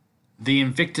The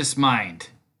Invictus Mind,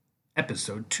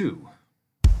 Episode 2.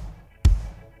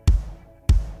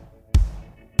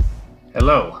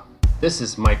 Hello, this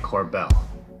is Mike Corbell.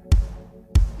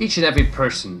 Each and every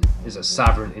person is a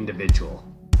sovereign individual,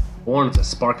 born with a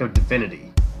spark of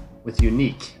divinity, with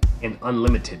unique and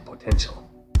unlimited potential.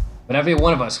 But every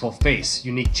one of us will face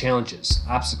unique challenges,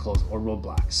 obstacles, or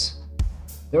roadblocks.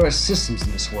 There are systems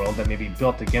in this world that may be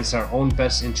built against our own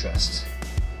best interests.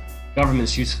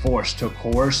 Governments use force to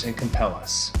coerce and compel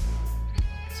us.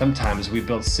 Sometimes we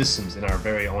build systems in our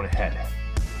very own head.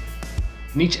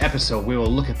 In each episode, we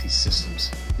will look at these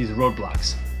systems, these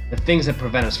roadblocks, the things that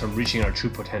prevent us from reaching our true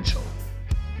potential.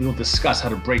 We will discuss how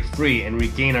to break free and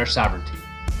regain our sovereignty,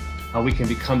 how we can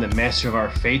become the master of our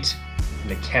fate and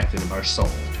the captain of our soul.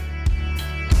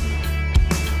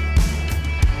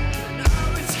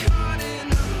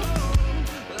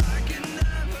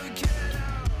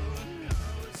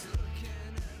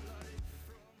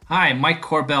 Hi, Mike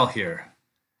Corbell here.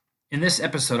 In this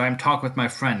episode, I'm talking with my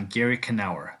friend Gary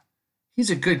Knauer. He's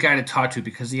a good guy to talk to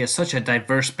because he has such a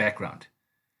diverse background.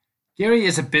 Gary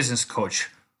is a business coach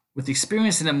with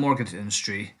experience in the mortgage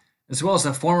industry, as well as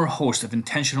a former host of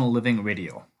Intentional Living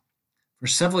Radio. For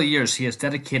several years, he has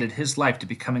dedicated his life to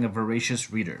becoming a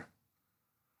voracious reader.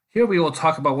 Here we will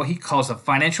talk about what he calls a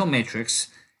financial matrix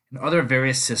and other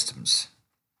various systems.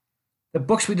 The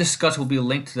books we discuss will be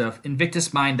linked to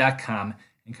invictusmind.com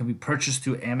and can be purchased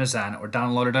through Amazon or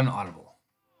downloaded on Audible.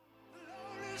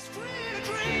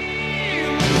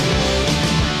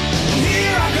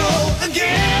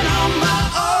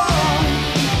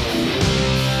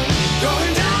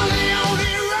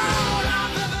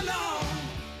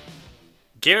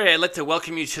 Gary, I'd like to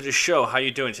welcome you to the show. How are you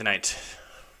doing tonight?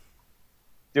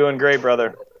 Doing great,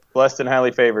 brother. Blessed and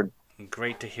highly favored.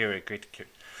 Great to hear it.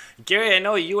 Gary, I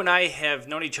know you and I have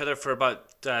known each other for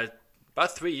about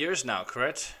 3 years now,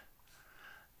 correct?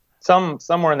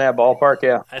 Somewhere in that ballpark,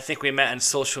 yeah. I think we met on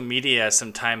social media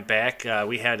some time back.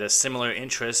 We had a similar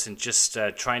interest in just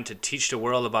trying to teach the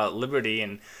world about liberty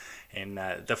and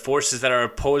the forces that are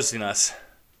opposing us.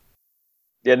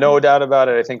 Yeah, no doubt about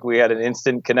it. I think we had an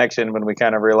instant connection when we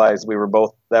kind of realized we were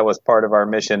both, that was part of our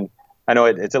mission. I know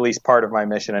it's at least part of my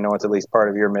mission. I know it's at least part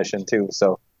of your mission too.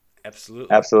 So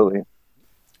Absolutely.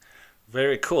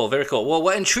 Very cool. Well,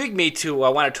 what intrigued me to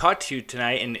want to talk to you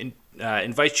tonight and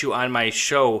invite you on my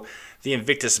show, The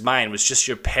Invictus Mind, was just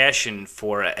your passion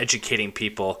for educating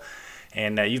people.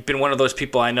 And you've been one of those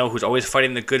people I know who's always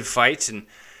fighting the good fights. And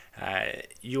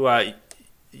you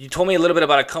told me a little bit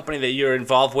about a company that you're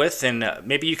involved with, and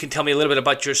maybe you can tell me a little bit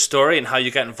about your story and how you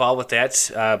got involved with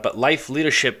that. But Life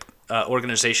Leadership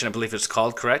Organization, I believe it's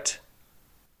called, correct?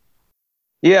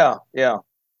 Yeah.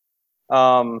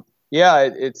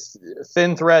 It's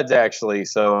thin threads actually.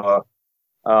 So,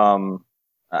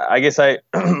 I guess I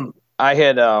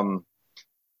had,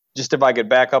 just if I could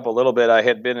back up a little bit, I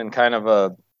had been in kind of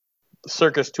a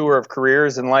circus tour of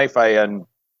careers in life. I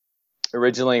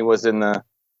originally was in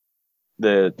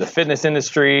the fitness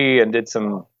industry and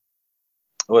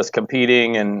was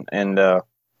competing and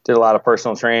did a lot of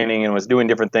personal training and was doing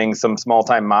different things, some small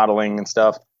time modeling and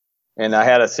stuff. And I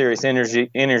had a serious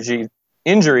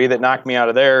injury that knocked me out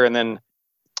of there, and then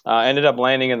ended up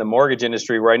landing in the mortgage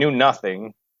industry where I knew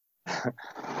nothing.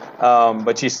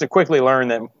 But you quickly learn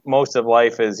that most of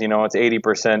life is, it's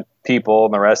 80% people,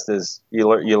 and the rest is you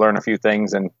learn a few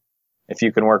things. And if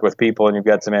you can work with people and you've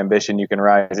got some ambition, you can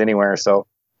rise anywhere. So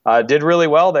did really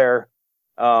well there.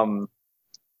 And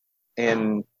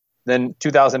then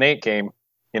 2008 came.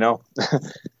 I don't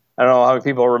know how many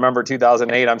people remember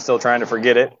 2008. I'm still trying to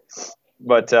forget it,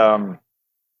 but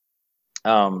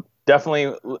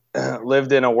definitely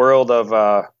lived in a world of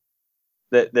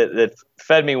that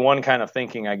fed me one kind of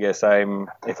thinking. I guess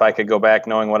if I could go back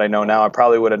knowing what I know now, I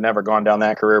probably would have never gone down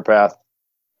that career path.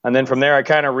 And then from there, I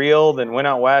kind of reeled and went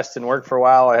out west and worked for a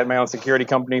while. I had my own security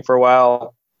company for a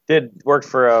while. Worked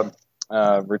for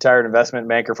a retired investment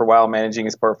banker for a while, managing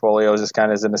his portfolios, just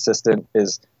kind of as an assistant.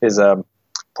 His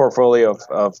portfolio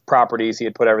of properties, he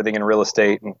had put everything in real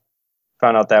estate, and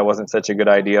found out that wasn't such a good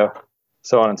idea,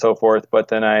 so on and so forth. But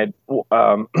then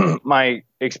my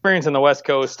experience on the West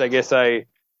Coast, I guess I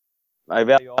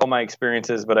value all my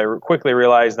experiences, but I quickly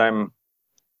realized I'm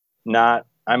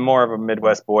more of a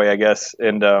Midwest boy, I guess,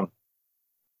 and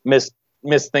missed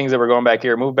things that were going back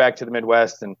here. Moved back to the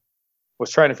Midwest and was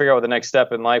trying to figure out what the next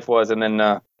step in life was. And then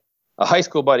a high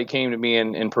school buddy came to me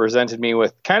and presented me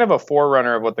with kind of a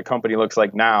forerunner of what the company looks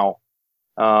like now,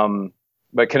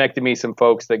 but connected me some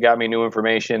folks that got me new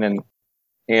information.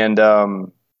 And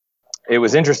it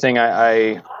was interesting.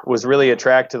 I was really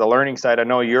attracted to the learning side. I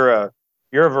know you're a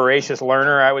voracious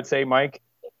learner, I would say, Mike.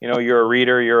 you're a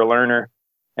reader, you're a learner,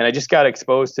 and I just got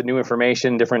exposed to new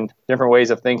information, different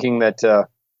ways of thinking that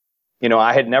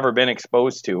I had never been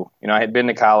exposed to. I had been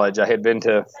to college, I had been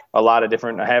to a lot of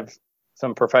different. I have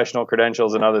some professional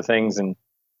credentials and other things,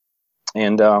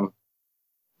 and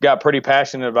got pretty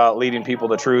passionate about leading people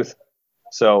to truth.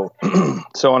 So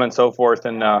so on and so forth,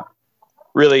 and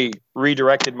really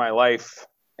redirected my life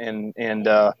and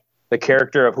the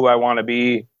character of who I want to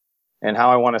be and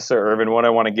how I want to serve and what I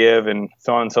want to give and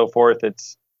so on and so forth.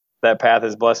 That path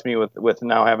has blessed me with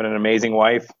now having an amazing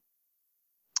wife,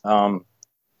 and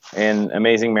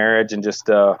amazing marriage, and just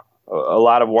a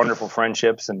lot of wonderful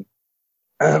friendships. And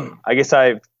I guess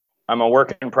I'm a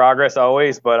work in progress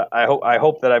always, but I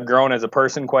hope that I've grown as a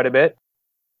person quite a bit.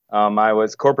 I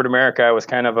was corporate America. I was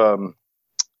kind of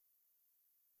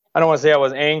I don't want to say I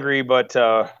was angry, but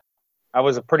I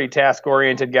was a pretty task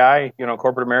oriented guy.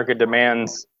 Corporate America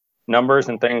demands numbers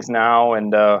and things now,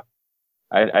 and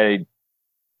I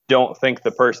don't think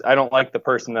I don't like the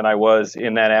person that I was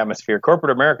in that atmosphere.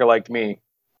 Corporate America liked me,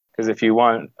 because if you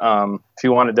want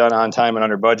it done on time and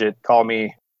under budget, call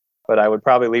me. But I would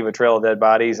probably leave a trail of dead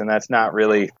bodies, and that's not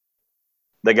really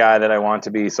the guy that I want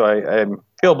to be. So I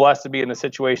feel blessed to be in the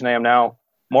situation I am now,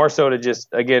 more so to just,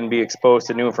 again, be exposed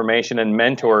to new information and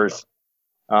mentors.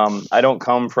 I don't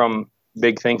come from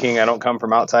big thinking. I don't come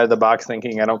from outside of the box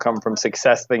thinking. I don't come from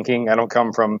success thinking. I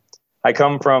come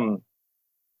from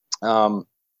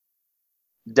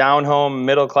down home,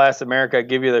 middle class America,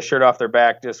 give you the shirt off their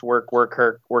back, just work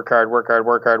hard,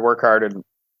 and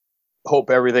hope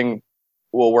everything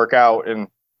will work out. And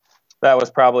that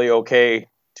was probably okay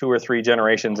 2 or 3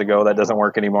 generations ago. That doesn't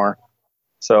work anymore.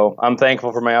 So I'm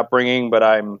thankful for my upbringing, but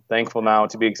I'm thankful now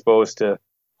to be exposed to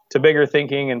bigger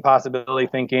thinking and possibility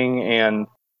thinking, and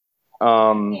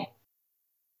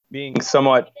being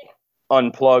somewhat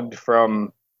unplugged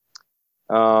from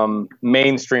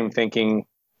mainstream thinking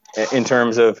in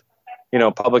terms of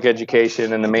public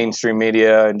education and the mainstream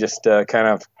media, and just kind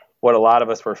of what a lot of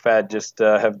us were fed, just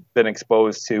have been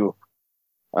exposed to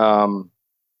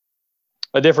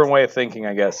a different way of thinking,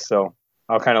 I guess. So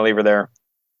I'll kind of leave her there.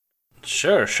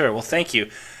 Sure. Well, thank you.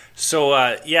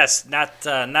 So yes, not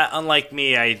unlike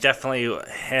me, I definitely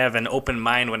have an open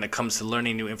mind when it comes to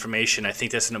learning new information. I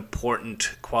think that's an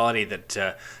important quality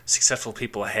that successful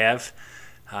people have.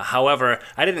 However,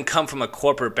 I didn't come from a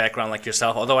corporate background like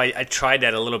yourself, although I tried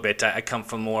that a little bit. I come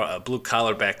from more a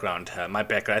blue-collar background. My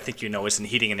background, I think is in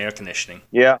heating and air conditioning.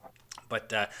 Yeah.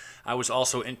 But I was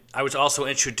also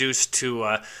introduced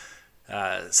to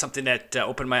something that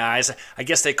opened my eyes. I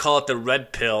guess they call it the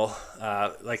red pill,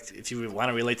 like if you want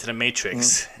to relate to the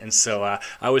Matrix. Mm-hmm. And so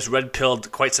I was red pilled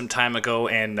quite some time ago,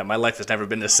 and my life has never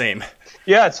been the same.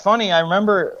 Yeah, it's funny. I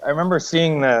remember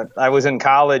seeing that. I was in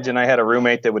college, and I had a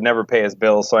roommate that would never pay his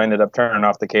bills, so I ended up turning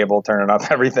off the cable, turning off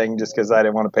everything, just because I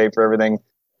didn't want to pay for everything.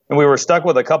 And we were stuck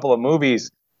with a couple of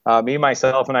movies. Me,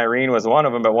 myself, and Irene was one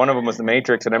of them, but one of them was The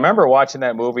Matrix. And I remember watching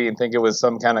that movie and think it was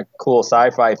some kind of cool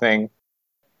sci-fi thing.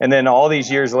 And then all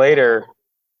these years later,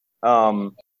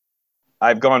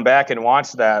 I've gone back and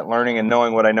watched that, learning and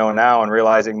knowing what I know now, and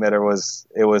realizing that it was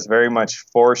very much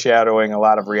foreshadowing a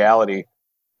lot of reality.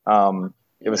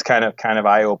 It was kind of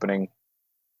eye-opening,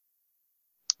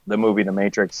 the movie The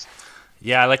Matrix.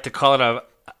 Yeah, I like to call it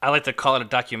a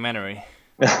documentary.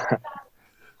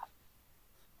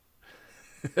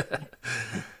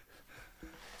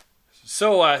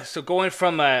 So going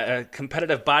from a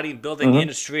competitive bodybuilding Mm-hmm.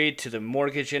 industry to the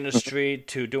mortgage industry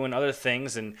to doing other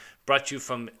things, and brought you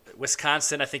from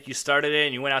Wisconsin. I think you started it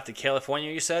and you went out to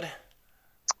California, you said?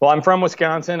 Well, I'm from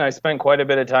Wisconsin. I spent quite a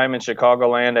bit of time in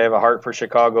Chicagoland. I have a heart for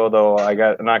Chicago, though I'm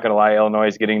not going to lie, Illinois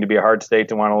is getting to be a hard state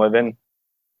to want to live in.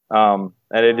 And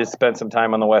I did spend some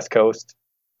time on the West Coast,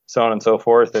 so on and so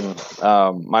forth. And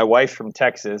my wife's from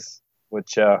Texas,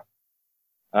 which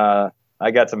I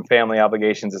got some family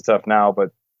obligations and stuff now,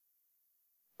 but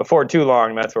before too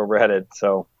long, that's where we're headed.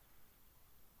 So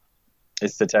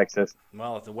it's to Texas.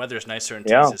 Well, the weather's nicer in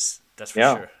Texas, that's for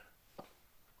sure.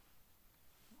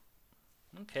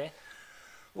 Okay.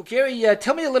 Well, Gary,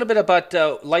 tell me a little bit about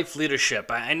Life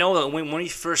Leadership. I know that when we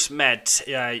first met,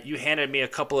 you handed me a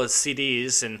couple of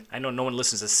CDs, and I know no one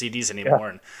listens to CDs anymore,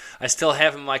 and I still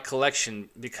have them in my collection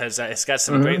because it's got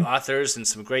some great authors and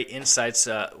some great insights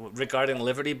regarding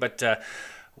liberty. But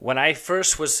when I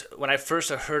first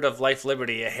heard of Life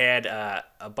Liberty, it had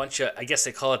a bunch of, I guess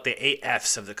they call it the 8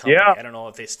 Fs of the company. Yeah. I don't know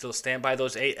if they still stand by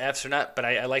those 8 Fs or not, but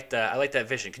I like that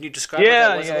vision. Can you describe what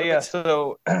that was a little bit?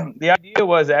 So the idea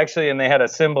was actually, and they had a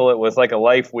symbol. It was like a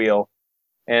life wheel,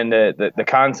 and the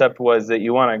concept was that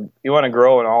you want to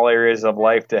grow in all areas of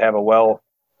life to have a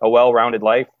well-rounded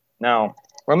life. Now,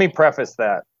 let me preface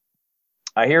that.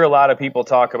 I hear a lot of people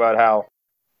talk about how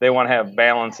they want to have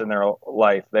balance in their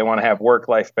life. They want to have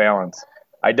work-life balance.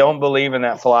 I don't believe in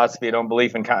that philosophy. I don't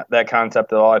believe in that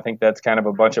concept at all. I think that's kind of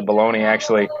a bunch of baloney,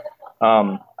 actually.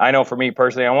 I know for me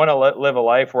personally, I want to live a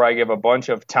life where I give a bunch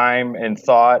of time and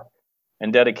thought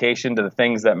and dedication to the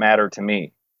things that matter to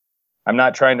me. I'm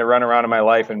not trying to run around in my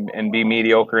life and be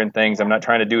mediocre in things. I'm not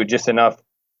trying to do just enough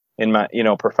in my,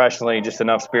 professionally, just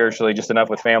enough spiritually, just enough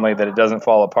with family that it doesn't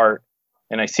fall apart.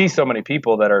 And I see so many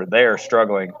people that are there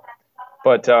struggling.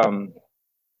 But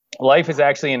life is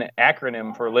actually an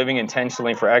acronym for living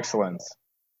intentionally for excellence.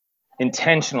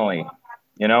 Intentionally,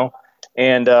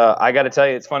 And I got to tell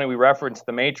you, it's funny, we referenced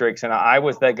The Matrix, and I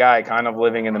was that guy kind of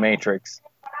living in The Matrix.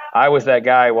 I was that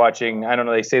guy watching, I don't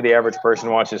know, they say the average person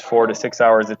watches 4 to 6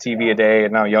 hours of TV a day,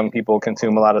 and now young people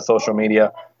consume a lot of social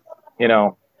media.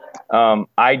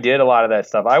 I did a lot of that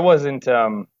stuff. I wasn't,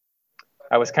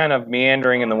 I was kind of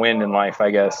meandering in the wind in life,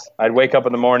 I guess. I'd wake up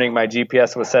in the morning, my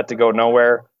GPS was set to go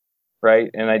nowhere,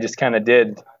 right? And I just kind of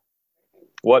did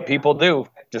what people do,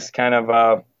 just kind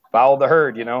of follow the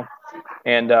herd,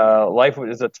 And life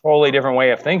is a totally different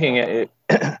way of thinking.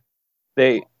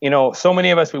 So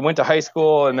many of us, we went to high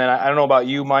school, and then I don't know about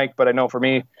you, Mike, but I know for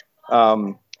me,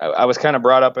 I was kind of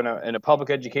brought up in a public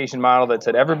education model that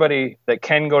said everybody that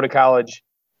can go to college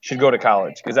should go to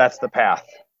college because that's the path,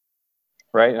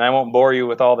 right? And I won't bore you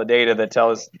with all the data that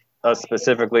tells us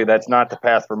specifically that's not the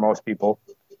path for most people,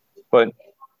 but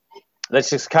that's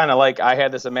just kind of like I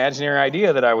had this imaginary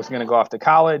idea that I was going to go off to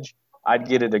college, I'd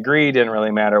get a degree, didn't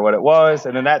really matter what it was,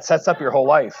 and then that sets up your whole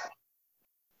life.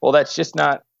 Well, that's just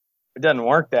not, it doesn't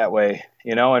work that way,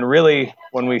 and really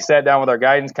when we sat down with our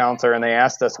guidance counselor and they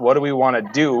asked us, what do we want to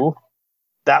do?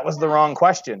 That was the wrong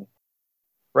question,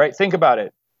 right? Think about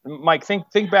it. Mike, think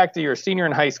back to your senior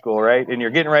in high school, right? And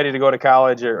you're getting ready to go to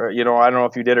college or I don't know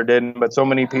if you did or didn't, but so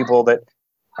many people that,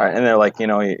 and they're like,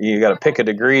 you got to pick a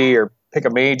degree or pick a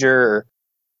major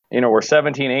or, we're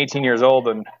 17, 18 years old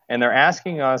and they're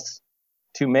asking us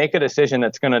to make a decision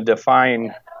that's going to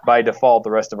define by default the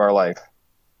rest of our life.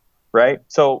 Right?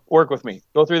 So work with me.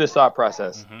 Go through this thought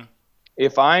process. Mm-hmm.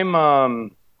 If I'm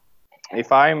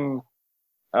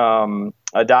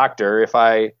a doctor, if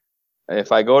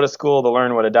I go to school to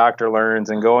learn what a doctor learns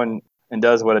and go and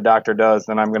does what a doctor does,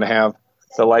 then I'm going to have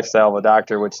the lifestyle of a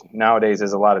doctor, which nowadays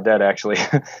is a lot of debt, actually.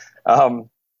 I'm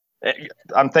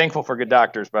thankful for good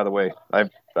doctors, by the way.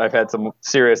 I've had some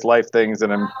serious life things,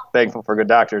 and I'm thankful for good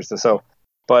doctors. So,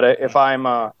 but if I'm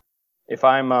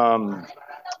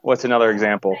what's another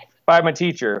example? If I'm a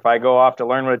teacher, if I go off to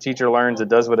learn what a teacher learns, it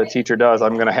does what a teacher does,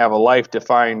 I'm going to have a life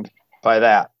defined by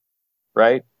that,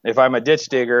 right? If I'm a ditch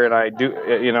digger and I do,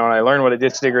 and I learn what a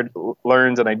ditch digger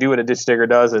learns and I do what a ditch digger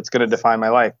does, it's going to define my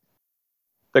life.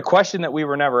 The question that we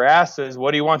were never asked is,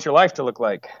 what do you want your life to look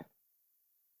like?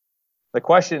 The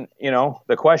question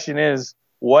is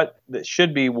what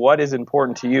is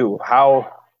important to you?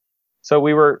 How? So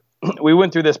we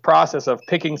went through this process of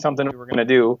picking something we were going to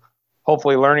do,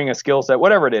 hopefully learning a skill set,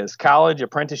 whatever it is, college,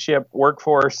 apprenticeship,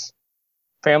 workforce,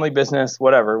 family business,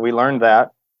 whatever. We learned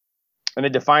that, and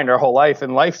it defined our whole life.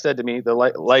 And life said to me,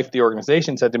 the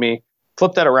organization said to me,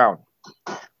 flip that around.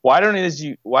 Why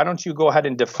don't you go ahead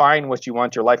and define what you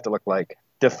want your life to look like?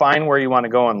 Define where you want to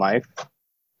go in life,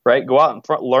 right? Go out and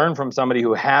learn from somebody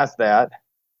who has that,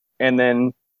 and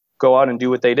then go out and do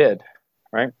what they did,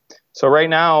 right? So right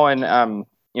now, and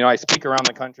I speak around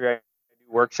the country. I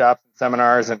do workshops and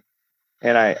seminars, and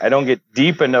I don't get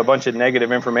deep into a bunch of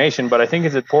negative information, but I think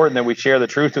it's important that we share the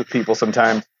truth with people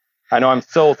sometimes. I know I'm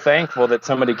so thankful that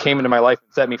somebody came into my life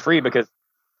and set me free because,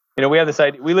 we have this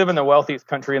idea. We live in the wealthiest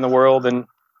country in the world, and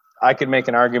I could make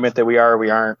an argument that we are or we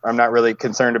aren't. I'm not really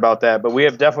concerned about that, but we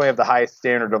definitely have the highest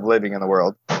standard of living in the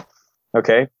world.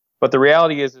 Okay? But the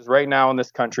reality is right now in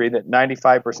this country that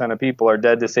 95% of people are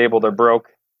dead, disabled, or broke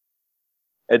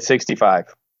at 65,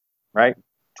 right?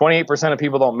 28% of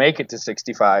people don't make it to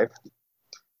 65.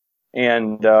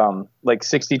 And like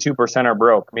 62% are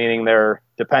broke, meaning they're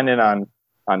dependent on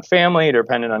family, they're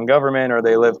dependent on government, or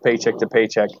they live paycheck to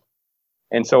paycheck,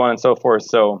 and so on and so forth.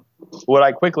 So what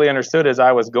I quickly understood is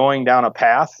I was going down a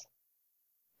path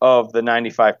of the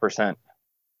 95%.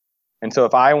 And so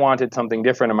if I wanted something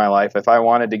different in my life, if I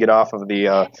wanted to get off of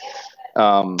the,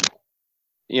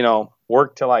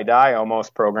 work till I die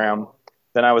almost program,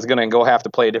 then I was going to have to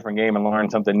play a different game and learn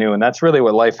something new. And that's really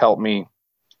what life helped me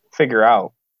figure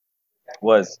out,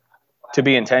 was to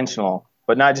be intentional,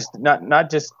 but not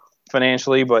just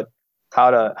financially, but how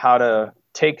to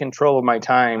take control of my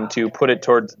time to put it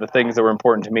towards the things that were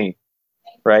important to me,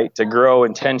 right? To grow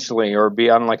intentionally or be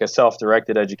on like a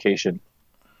self-directed education,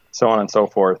 so on and so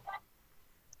forth.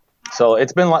 So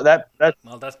it's been like that.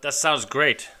 Well, that sounds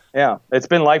great. Yeah, it's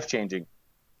been life changing.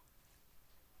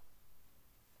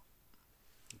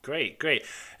 Great, great.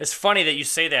 It's funny that you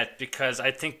say that because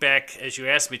I think back, as you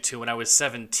asked me to, when I was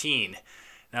 17.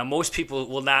 Now, most people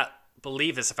will not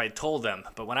believe this if I told them,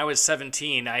 but when I was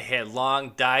 17, I had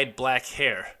long, dyed black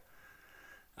hair.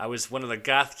 I was one of the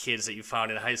goth kids that you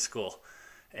found in high school.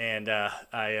 And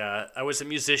I was a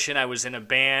musician. I was in a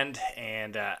band,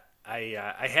 and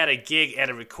I had a gig at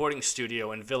a recording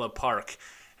studio in Villa Park.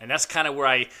 And that's kind of where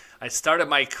I started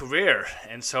my career.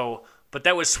 And so, but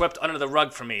that was swept under the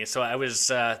rug for me. So I was,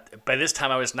 by this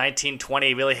time I was 19,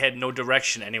 20, really had no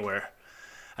direction anywhere.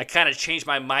 I kind of changed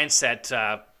my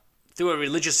mindset through a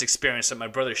religious experience that my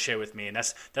brother shared with me, and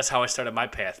that's how I started my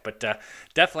path. But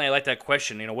definitely, I like that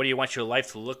question. What do you want your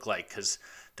life to look like? Because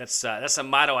that's a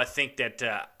motto I think that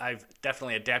I've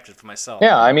definitely adapted for myself.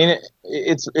 Yeah, I mean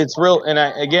it's real, and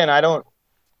I don't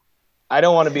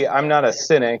want to be. I'm not a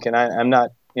cynic, and I'm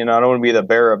not. I don't want to be the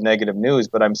bearer of negative news,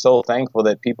 but I'm so thankful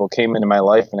that people came into my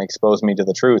life and exposed me to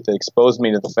the truth. It exposed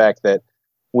me to the fact that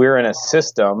we're in a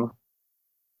system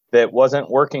that wasn't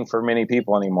working for many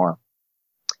people anymore.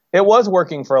 It was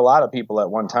working for a lot of people at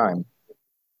one time,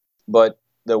 but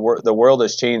the world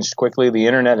has changed quickly. The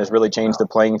internet has really changed the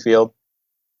playing field.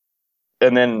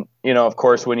 And then, of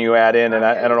course, when you add in, and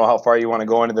I don't know how far you want to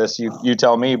go into this, you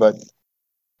tell me, but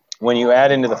when you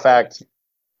add into the fact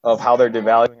of how they're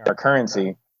devaluing our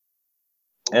currency,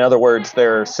 in other words,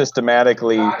 they're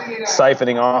systematically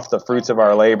siphoning off the fruits of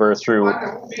our labor through,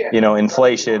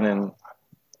 inflation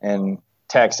and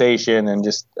taxation and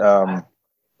just,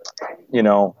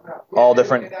 all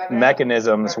different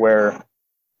mechanisms where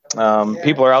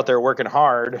people are out there working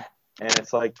hard, and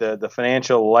it's like the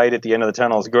financial light at the end of the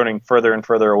tunnel is going further and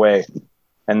further away,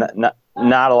 and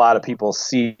not a lot of people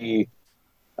see.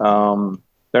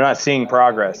 They're not seeing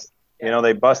progress.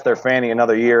 They bust their fanny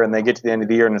another year, and they get to the end of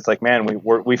the year, and it's like, man,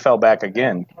 we fell back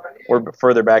again. We're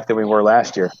further back than we were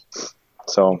last year.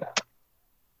 So,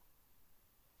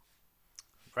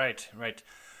 right.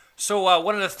 So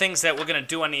one of the things that we're going to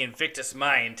do on the Invictus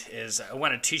Mind is I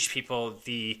want to teach people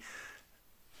the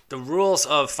rules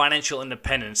of financial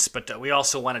independence, but we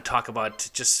also want to talk about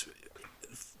just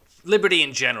liberty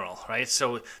in general, right?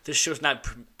 So this show's not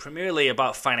primarily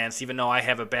about finance, even though I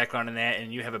have a background in that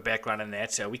and you have a background in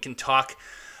that. So we can talk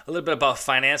a little bit about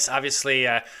finance. Obviously,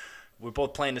 we're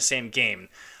both playing the same game.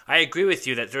 I agree with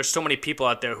you that there's so many people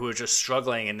out there who are just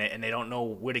struggling and they don't know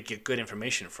where to get good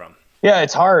information from. Yeah,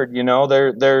 it's hard.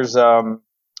 There's well,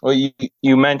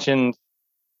 you mentioned,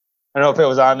 I don't know if it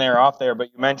was on there or off there,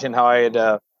 but you mentioned how I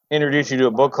had introduced you to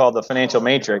a book called The Financial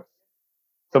Matrix.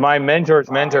 So my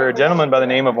mentor's mentor, a gentleman by the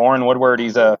name of Warren Woodward,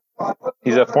 he's a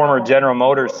former General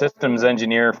Motors systems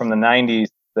engineer from the 90s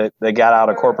that got out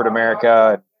of corporate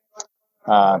America.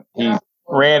 He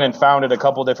ran and founded a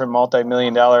couple different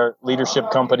multi-million-dollar leadership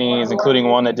companies, including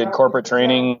one that did corporate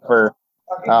training for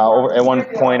at one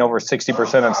point over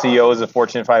 60% of CEOs of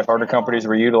Fortune 500 companies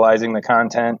were utilizing the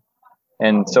content,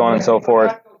 and so on and so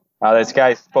forth. This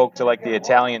guy spoke to like the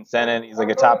Italian Senate. He's like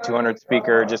a top 200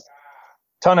 speaker, just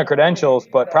ton of credentials,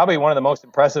 but probably one of the most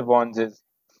impressive ones is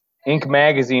Inc.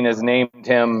 magazine has named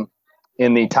him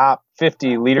in the top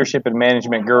 50 leadership and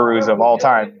management gurus of all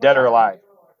time, dead or alive.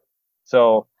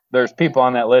 So there's people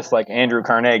on that list like Andrew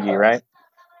Carnegie, right?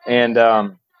 And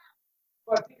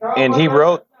he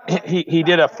wrote, he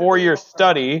did a 4-year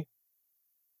study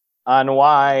on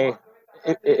why,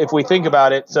 if we think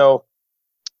about it, so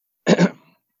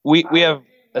we have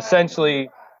essentially,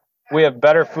 we have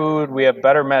better food, we have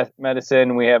better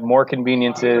medicine, we have more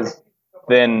conveniences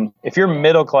than, if you're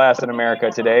middle class in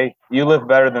America today, you live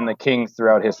better than the kings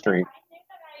throughout history.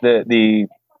 The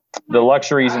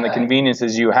luxuries and the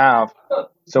conveniences you have.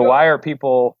 So why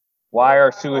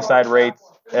are suicide rates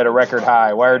at a record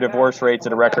high? Why are divorce rates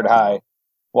at a record high?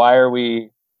 Why are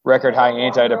we record high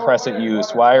antidepressant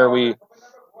use? Why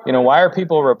are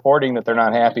people reporting that they're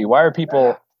not happy? Why are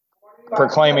people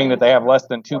proclaiming that they have less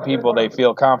than 2 people they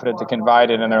feel confident to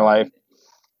confide in their life?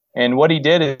 And what he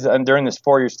did is, during this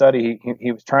 4-year study,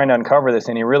 he was trying to uncover this,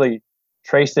 and he really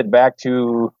traced it back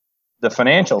to the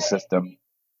financial system.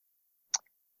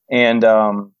 And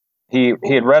he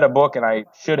had read a book, and I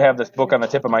should have this book on the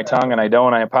tip of my tongue, and I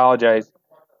don't. I apologize.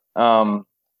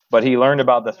 But he learned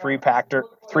about the three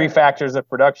factors of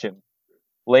production: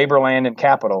 labor, land, and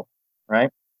capital,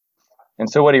 right? And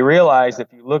so what he realized,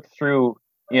 if you look through,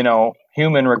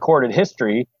 human recorded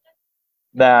history,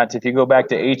 that if you go back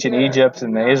to ancient Egypt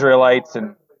and the Israelites,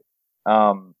 and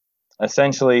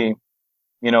essentially,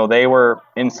 they were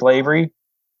in slavery,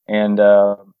 and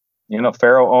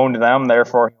Pharaoh owned them,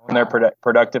 therefore he owned their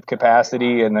productive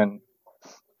capacity, and then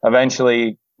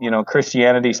eventually,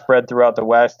 Christianity spread throughout the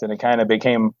West, and it kind of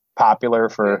became popular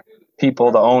for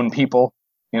people to own people.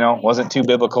 Wasn't too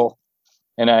biblical.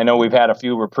 And I know we've had a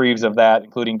few reprieves of that,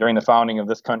 including during the founding of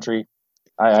this country.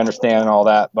 I understand all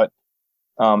that, but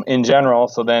in general,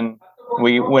 so then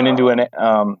we went into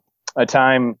a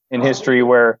time in history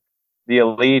where the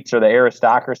elites or the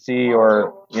aristocracy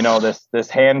or this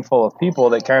handful of people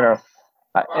that kind of,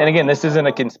 and again, this isn't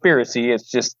a conspiracy, it's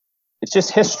just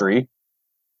history,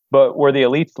 but where the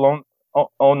elites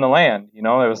own the land. It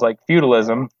was like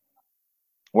feudalism,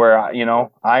 where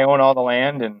I own all the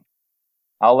land and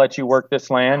I'll let you work this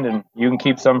land and you can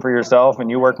keep some for yourself and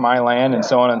you work my land, and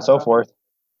so on and so forth,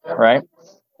 right?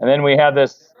 And then we had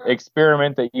this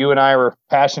experiment that you and I were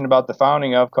passionate about the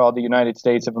founding of, called the United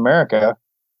States of America.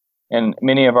 And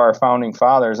many of our founding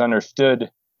fathers understood,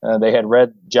 they had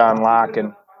read John Locke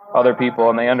and other people,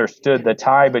 and they understood the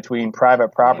tie between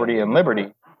private property and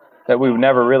liberty, that we would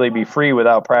never really be free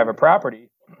without private property.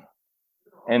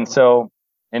 And so,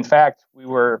 in fact, we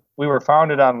were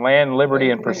founded on land,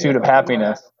 liberty, and pursuit of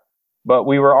happiness, but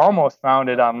we were almost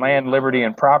founded on land, liberty,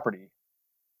 and property.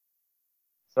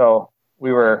 So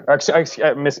we were, actually,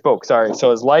 I misspoke, sorry.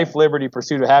 So it's life, liberty,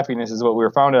 pursuit of happiness is what we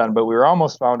were founded on, but we were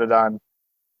almost founded on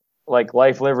like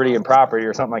life, liberty, and property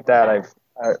or something like that.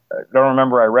 I don't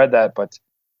remember I read that, but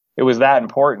it was that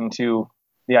important to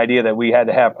the idea that we had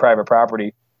to have private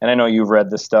property. And I know you've read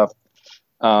this stuff.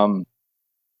 And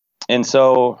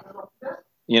so,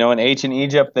 in ancient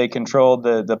Egypt, they controlled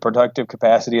the productive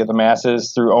capacity of the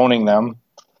masses through owning them.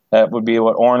 That would be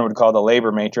what Orrin would call the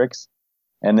labor matrix.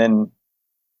 And then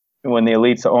when the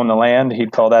elites own the land,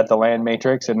 he'd call that the land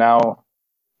matrix. And now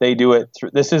they do it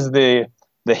through, this is the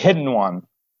hidden one.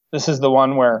 This is the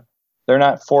one where they're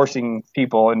not forcing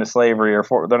people into slavery,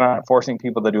 or they're not forcing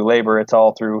people to do labor. It's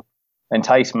all through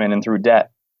enticement and through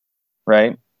debt,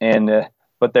 right? And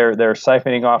but they're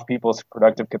siphoning off people's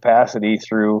productive capacity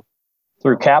through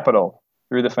capital,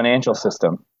 through the financial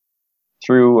system,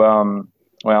 through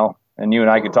and you and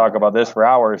I could talk about this for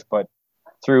hours, but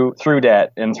through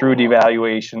debt and through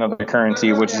devaluation of the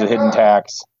currency, which is a hidden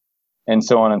tax, and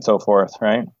so on and so forth,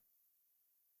 right?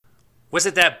 Was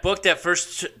it that book that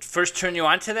first turned you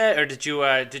on to that, or did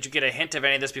you get a hint of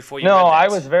any of this before you? No, read I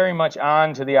was very much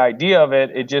on to the idea of it.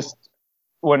 It just,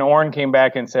 when Orrin came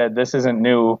back and said this isn't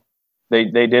new, they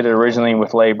did it originally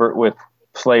with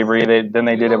slavery. Then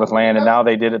they did it with land, and now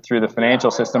they did it through the financial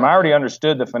system. I already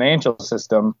understood the financial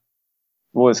system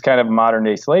was kind of modern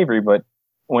day slavery, but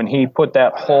when he put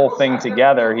that whole thing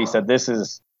together, he said, "This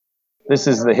is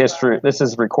the history. This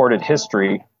is recorded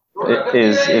history.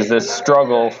 Is this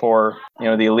struggle for the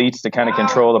elites to kind of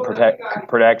control the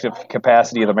productive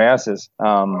capacity of the masses?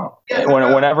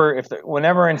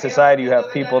 Whenever in society you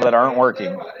have people that aren't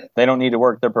working, they don't need to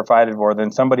work, they're provided for.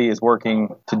 Then somebody is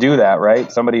working to do that,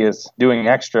 right? Somebody is doing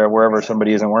extra wherever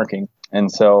somebody isn't working."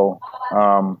 And so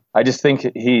I just think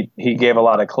he gave a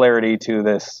lot of clarity to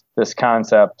this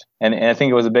concept, and I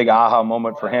think it was a big aha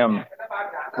moment for him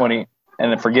when he.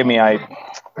 And forgive me,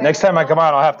 next time I come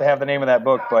on, I'll have to have the name of that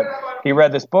book. But he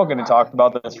read this book and it talked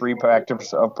about the three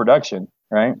factors of production,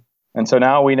 right? And so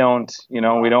now we don't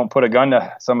put a gun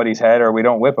to somebody's head, or we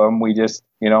don't whip them. We just,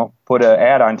 put an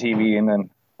ad on TV and then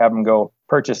have them go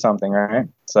purchase something, right?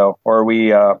 So, or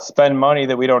we spend money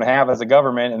that we don't have as a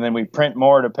government, and then we print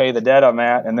more to pay the debt on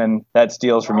that, and then that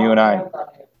steals from you and I.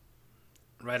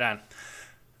 Right on.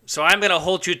 So I'm going to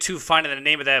hold you to finding the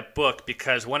name of that book,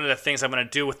 because one of the things I'm going to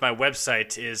do with my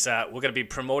website is we're going to be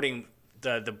promoting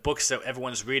the books that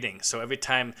everyone's reading. So every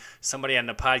time somebody on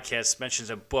the podcast mentions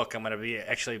a book, I'm going to be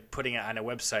actually putting it on a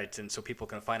website, and so people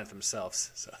can find it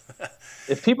themselves. So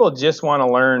if people just want to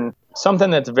learn something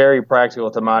that's very practical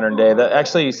to modern day,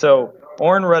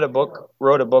 Orrin wrote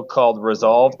a book called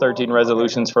Resolve, 13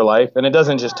 Resolutions for Life. And it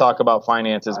doesn't just talk about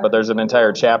finances, but there's an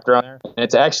entire chapter on there. And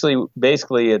it's actually,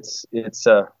 basically,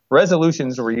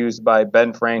 resolutions were used by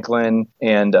Ben Franklin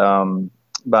and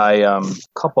by a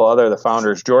couple other of the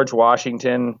founders, George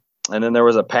Washington. And then there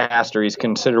was a pastor. He's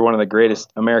considered one of the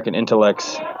greatest American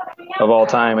intellects of all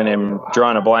time, and I'm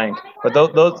drawing a blank. But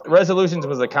those resolutions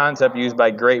was a concept used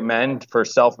by great men for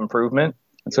self-improvement.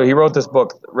 And so he wrote this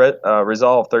book,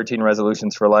 Resolve, 13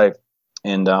 Resolutions for Life.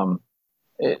 And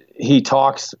he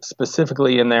talks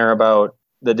specifically in there about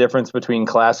the difference between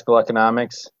classical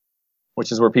economics,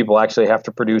 which is where people actually have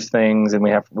to produce things, and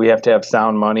we have to have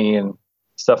sound money and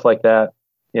stuff like that.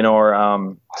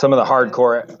 Or some of the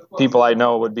hardcore people I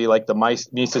know would be like the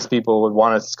Mises people would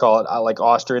want us to call it like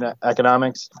Austrian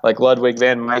economics, like Ludwig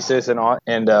van Mises and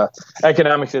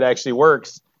economics that actually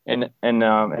works. And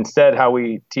instead, how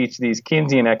we teach these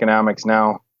Keynesian economics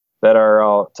now that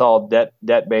are it's all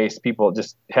debt based. People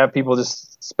just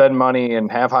spend money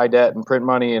and have high debt and print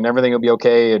money and everything will be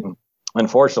okay. And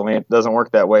unfortunately, it doesn't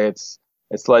work that way. It's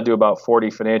led to about 40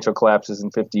 financial collapses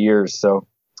in 50 years. So,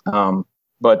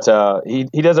 but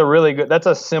he does a really good. That's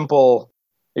a simple.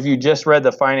 If you just read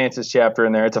the finances chapter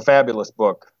in there, it's a fabulous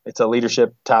book. It's a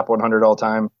leadership top 100 all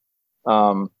time.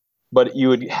 But you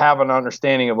would have an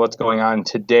understanding of what's going on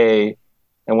today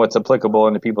and what's applicable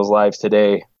into people's lives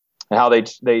today, and how they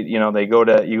go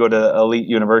to elite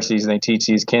universities and they teach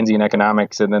these Keynesian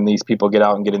economics, and then these people get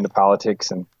out and get into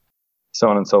politics and so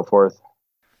on and so forth.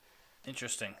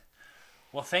 Interesting.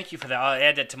 Well, thank you for that. I'll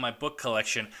add that to my book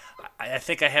collection. I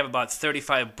think I have about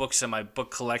 35 books in my book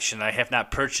collection I have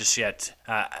not purchased yet.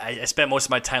 I spend most of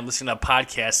my time listening to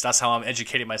podcasts. That's how I'm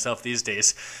educating myself these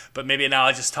days. But maybe now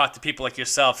I'll just talk to people like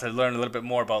yourself to learn a little bit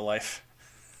more about life.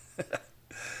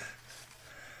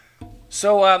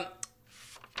 So,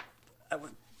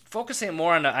 focusing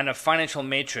more on a financial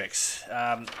matrix.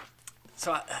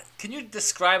 So can you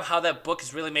describe how that book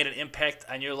has really made an impact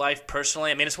on your life personally?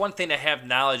 I mean, it's one thing to have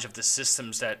knowledge of the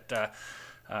systems that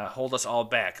hold us all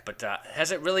back, but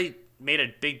has it really made a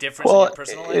big difference in your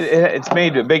personal life? It's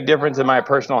made a big difference in my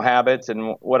personal habits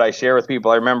and what I share with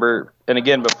people. I remember, and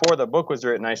again, before the book was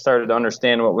written, I started to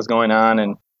understand what was going on.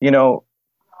 And,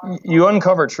 you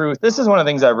uncover truth. This is one of the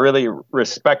things I really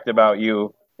respect about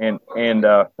you. And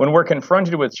when we're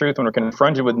confronted with truth, when we're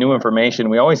confronted with new information,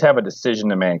 we always have a decision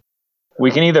to make. We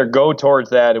can either go towards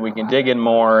that and we can dig in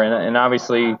more. And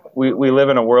obviously we live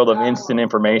in a world of instant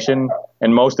information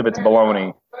and most of it's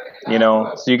baloney,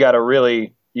 so you got to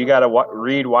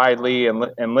read widely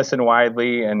and listen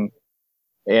widely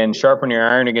and sharpen your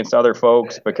iron against other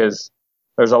folks, because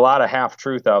there's a lot of half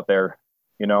truth out there.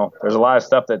 There's a lot of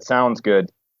stuff that sounds good.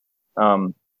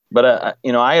 But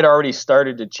I had already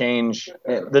started to change.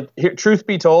 Truth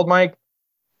be told, Mike,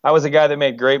 I was a guy that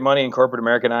made great money in corporate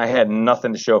America and I had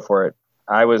nothing to show for it.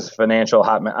 I was financial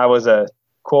hot mess. I was a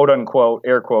quote unquote,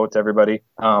 air quotes, everybody,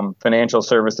 financial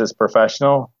services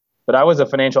professional, but I was a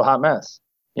financial hot mess,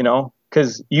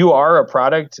 because you are a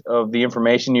product of the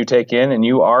information you take in and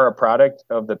you are a product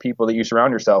of the people that you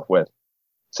surround yourself with.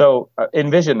 So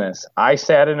envision this. I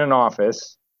sat in an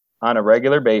office on a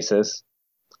regular basis,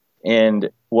 and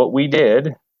what we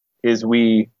did is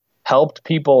we helped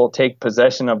people take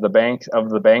possession of the bank's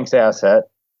asset,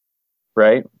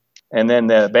 right? And then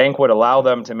the bank would allow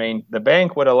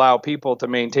people to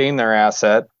maintain their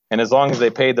asset, and as long as they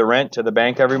paid the rent to the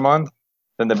bank every month,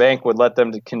 then the bank would let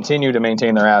them to continue to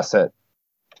maintain their asset.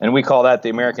 And we call that the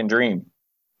American dream,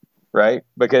 right?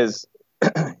 Because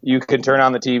you can turn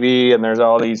on the TV and there's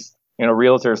all these,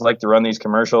 realtors like to run these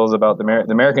commercials about the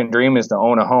American dream is to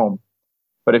own a home.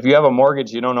 But if you have a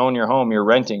mortgage, you don't own your home, you're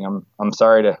renting. I'm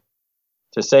sorry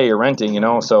to say you're renting,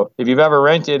 So if you've ever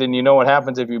rented and you know what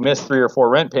happens if you miss 3 or 4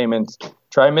 rent payments,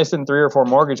 try missing 3 or 4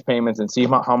 mortgage payments and see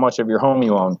how much of your home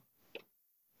you own.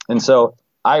 And so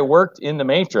I worked in the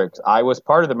matrix. I was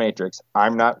part of the matrix.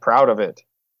 I'm not proud of it.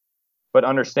 But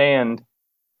understand,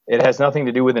 it has nothing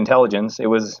to do with intelligence. It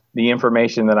was the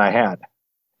information that I had.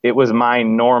 It was my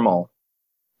normal.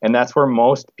 And that's where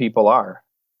most people are.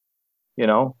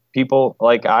 People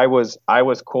like I was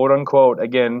quote unquote,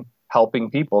 again,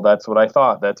 helping people. That's what I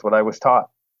thought. That's what I was taught.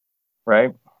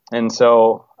 Right. And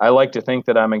so I like to think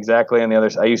that I'm exactly on the other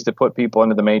side. I used to put people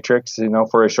into the matrix,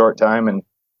 for a short time. And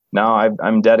now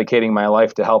I'm dedicating my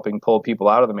life to helping pull people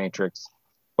out of the matrix.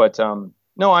 But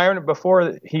no,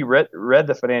 before he read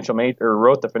the financial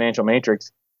wrote the Financial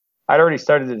Matrix, I'd already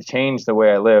started to change the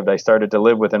way I lived. I started to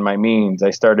live within my means. I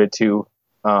started to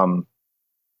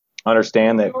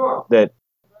understand that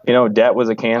debt was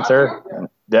a cancer.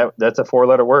 That's a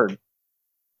 4-letter word,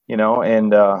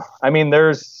 and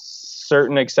there's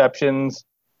certain exceptions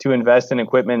to invest in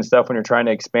equipment and stuff when you're trying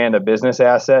to expand a business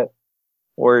asset,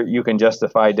 or you can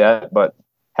justify debt. But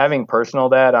having personal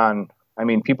debt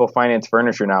people finance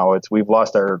furniture now. We've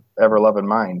lost our ever-loving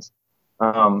minds.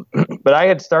 But I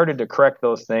had started to correct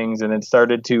those things, and it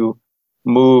started to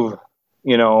move,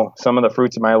 some of the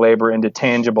fruits of my labor into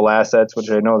tangible assets, which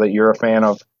I know that you're a fan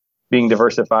of, being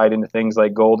diversified into things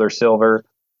like gold or silver,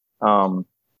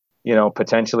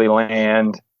 potentially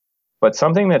land, but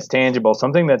something that's tangible,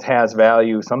 something that has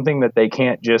value, something that they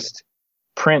can't just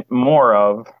print more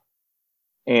of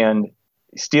and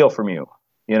steal from you,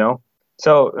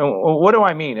 So what do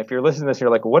I mean? If you're listening to this, you're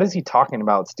like, what is he talking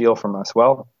about, steal from us?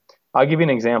 Well, I'll give you an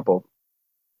example.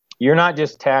 You're not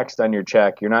just taxed on your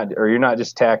check. You're not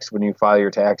just taxed when you file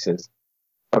your taxes.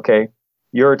 Okay.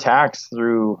 You're taxed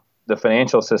through the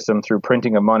financial system through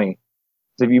printing of money.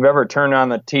 So if you've ever turned on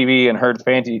the TV and heard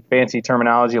fancy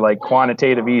terminology like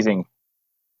quantitative easing,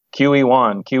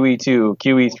 QE1, QE2,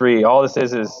 QE3. All this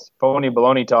is phony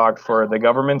baloney talk for the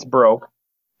government's broke.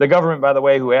 The government, by the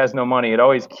way, who has no money. It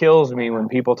always kills me when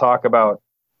people talk about,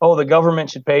 oh, the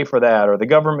government should pay for that, or the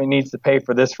government needs to pay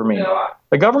for this for me.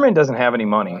 The government doesn't have any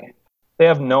money. They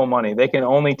have no money. They can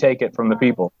only take it from the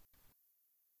people.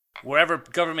 Wherever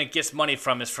government gets money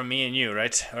from is from me and you,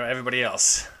 right? Or everybody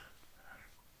else.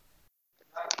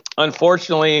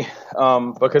 Unfortunately,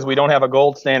 because we don't have a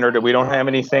gold standard, or we don't have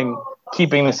anything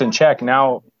keeping this in check,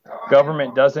 now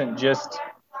government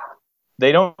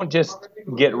they don't just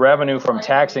get revenue from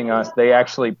taxing us. They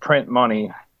actually print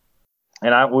money.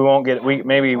 And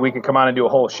maybe we could come on and do a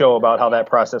whole show about how that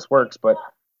process works, but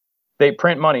they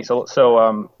print money. So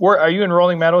are you in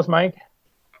Rolling Meadows, Mike?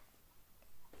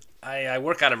 I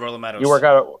work out of Rolling Meadows. You work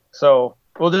out so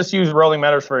we'll just use Rolling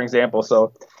Meadows for example.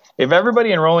 So if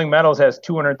everybody in Rolling Meadows has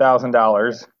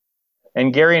 $200,000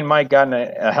 and Gary and Mike got in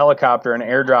a helicopter and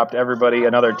airdropped everybody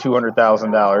another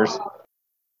 $200,000,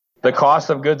 the cost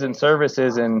of goods and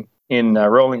services in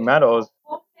Rolling Meadows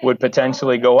would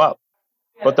potentially go up.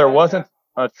 But there wasn't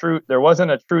a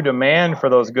true demand for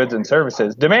those goods and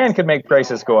services. Demand could make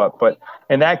prices go up, but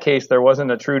in that case, there wasn't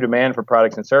a true demand for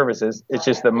products and services. It's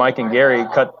just that Mike and Gary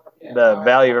cut the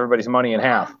value of everybody's money in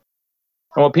half.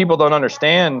 And what people don't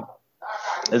understand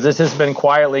is this has been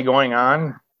quietly going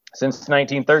on since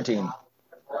 1913.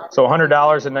 So $100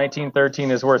 in 1913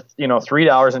 is worth,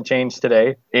 $3 and change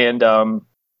today. And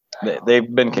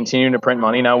they've been continuing to print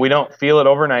money. Now, we don't feel it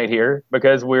overnight here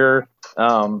because we're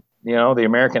the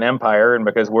American empire, and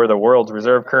because we're the world's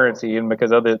reserve currency, and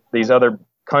because these other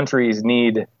countries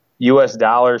need U.S.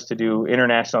 dollars to do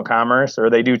international commerce,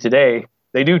 or they do today.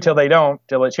 They do till they don't,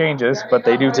 till it changes, but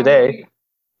they do today.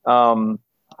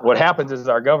 What happens is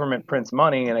our government prints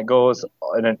money, and it goes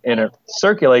and it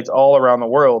circulates all around the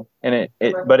world, and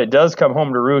but it does come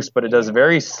home to roost, but it does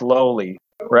very slowly,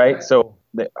 right? So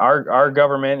our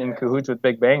government, in cahoots with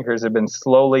big bankers, have been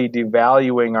slowly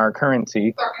devaluing our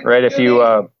currency, right? If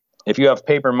you have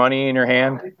paper money in your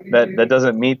hand that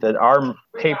doesn't meet our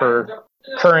paper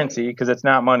currency, because it's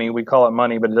not money, we call it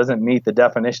money, but it doesn't meet the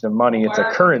definition of money. It's a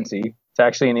currency. It's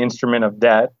actually an instrument of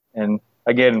debt. And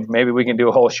again, maybe we can do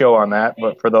a whole show on that,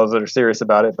 but for those that are serious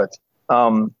about it. But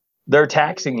they're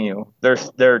taxing you.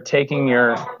 They're taking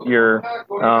your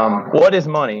what is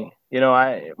money?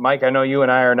 Mike, I know you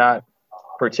and I are not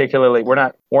particularly,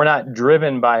 we're not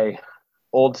driven by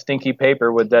old stinky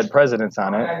paper with dead presidents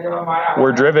on it.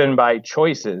 We're driven by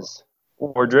choices.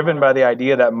 We're driven by the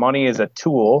idea that money is a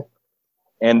tool,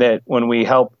 and that when we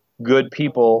help good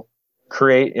people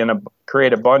create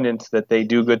abundance, that they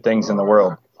do good things in the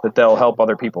world, that they'll help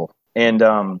other people. And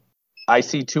I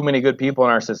see too many good people in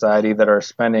our society that are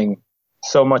spending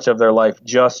so much of their life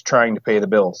just trying to pay the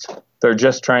bills. They're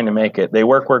just trying to make it. They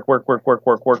work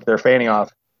their fanny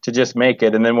off to just make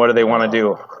it. And then what do they want to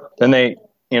do? Then they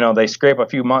scrape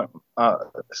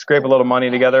scrape a little money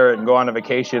together and go on a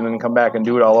vacation and come back and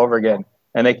do it all over again.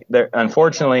 And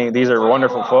unfortunately, these are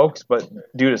wonderful folks, but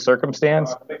due to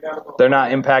circumstance, they're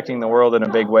not impacting the world in a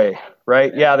big way,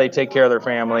 right? Yeah, they take care of their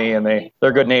family and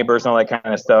they're good neighbors and all that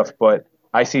kind of stuff. But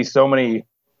I see so many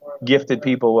gifted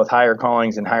people with higher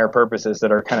callings and higher purposes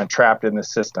that are kind of trapped in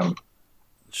this system.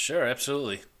 Sure,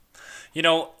 absolutely.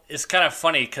 It's kind of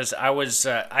funny because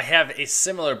I have a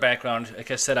similar background.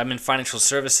 Like I said, I'm in financial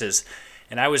services,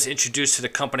 and I was introduced to the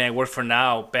company I work for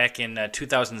now back in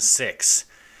 2006.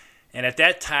 And at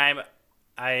that time,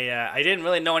 I didn't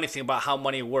really know anything about how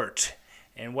money worked.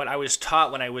 And what I was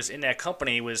taught when I was in that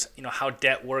company was, how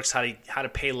debt works, how to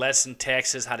pay less in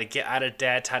taxes, how to get out of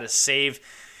debt, how to save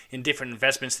in different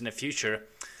investments in the future.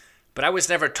 But I was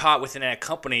never taught within that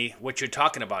company what you're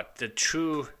talking about, the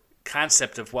true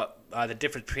concept of what the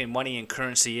difference between money and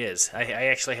currency is. I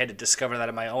actually had to discover that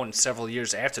on my own several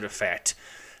years after the fact.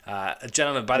 A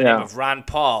gentleman by the name of Ron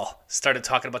Paul started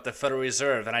talking about the Federal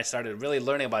Reserve, and I started really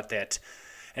learning about that.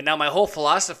 And now my whole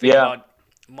philosophy about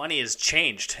money has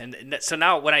changed. And so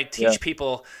now when I teach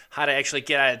people how to actually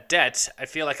get out of debt, I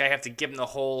feel like I have to give them the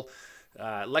whole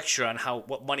lecture on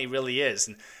what money really is.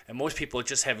 And most people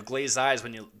just have glazed eyes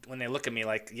when they look at me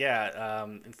like,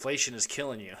 inflation is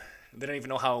killing you. They don't even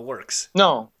know how it works.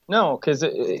 No, because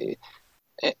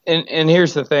and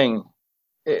here's the thing.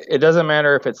 It doesn't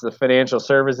matter if it's the financial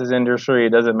services industry. It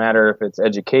doesn't matter if it's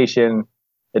education.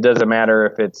 It doesn't matter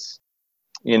if it's,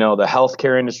 the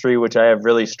healthcare industry, which I have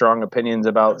really strong opinions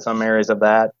about some areas of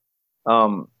that.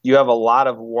 You have a lot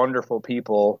of wonderful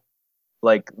people,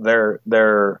 like they're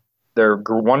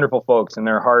wonderful folks, and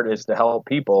their heart is to help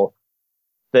people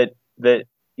that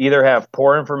either have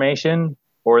poor information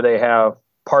or they have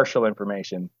partial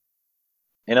information.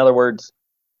 In other words,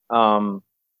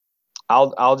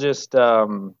 I'll just let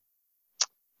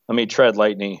me tread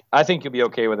lightly. I think you'll be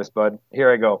okay with this, bud.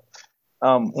 Here I go.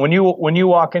 When you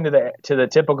walk into the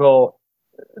typical,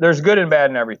 there's good and bad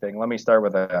in everything. Let me start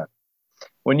with that.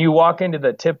 When you walk into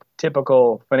the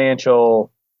typical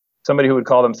financial, somebody who would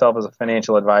call themselves as a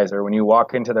financial advisor, when you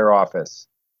walk into their office,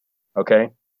 okay,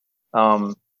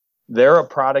 they're a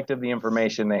product of the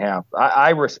information they have. I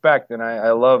respect and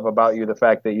I love about you the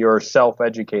fact that you're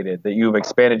self-educated, that you've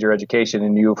expanded your education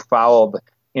and you've followed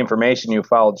information, you've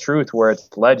followed truth where it's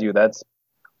led you. That's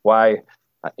why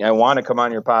I want to come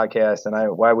on your podcast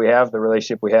and why we have the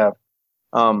relationship we have.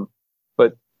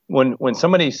 But when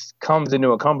somebody comes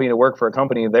into a company to work for a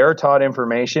company, they're taught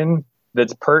information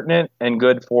that's pertinent and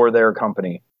good for their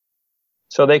company.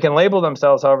 So they can label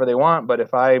themselves however they want, but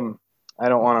if I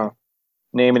don't want to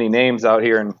name any names out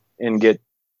here and get,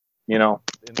 in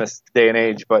this day and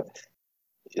age, but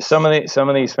some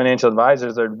of these financial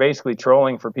advisors are basically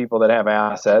trolling for people that have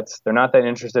assets. They're not that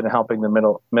interested in helping the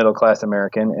middle class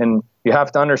American. And you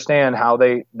have to understand how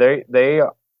they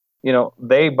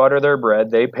butter their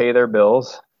bread, they pay their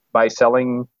bills by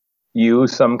selling you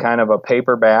some kind of a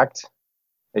paper-backed.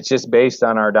 It's just based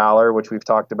on our dollar, which we've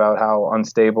talked about how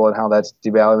unstable and how that's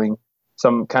devaluing,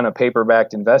 some kind of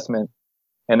paper-backed investment.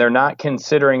 And they're not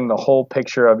considering the whole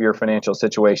picture of your financial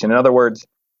situation. In other words,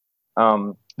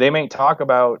 they may talk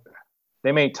about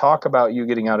you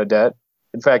getting out of debt.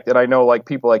 In fact, and I know like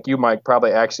people like you, Mike,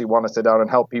 probably actually want to sit down and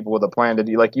help people with a plan to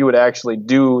do, like you would actually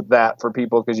do that for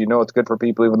people because you know it's good for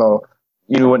people, even though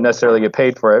you wouldn't necessarily get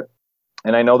paid for it.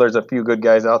 And I know there's a few good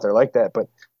guys out there like that, but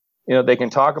they can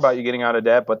talk about you getting out of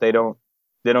debt, but they don't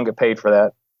get paid for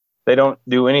that. They don't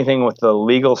do anything with the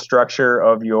legal structure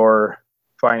of your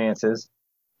finances.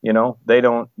 They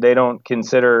don't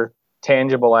consider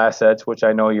tangible assets, which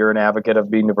I know you're an advocate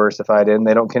of being diversified in.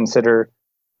 They don't consider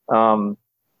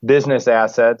business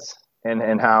assets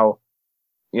and how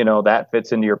that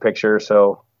fits into your picture.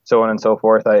 So on and so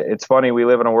forth. It's funny, we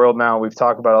live in a world now, we've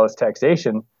talked about all this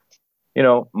taxation.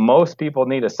 Most people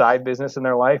need a side business in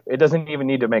their life. It doesn't even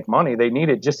need to make money. They need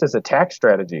it just as a tax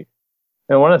strategy.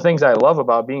 And one of the things I love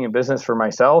about being in business for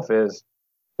myself is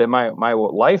that my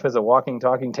life is a walking,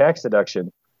 talking tax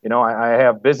deduction. I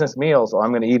have business meals, so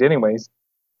I'm going to eat anyways.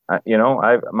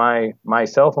 My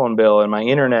cell phone bill and my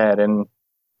internet and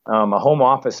a home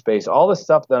office space, all the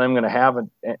stuff that I'm going to have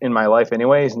in my life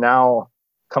anyways, now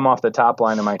come off the top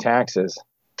line of my taxes.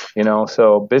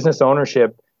 So business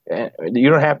ownership, you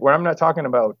don't have, where I'm not talking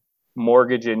about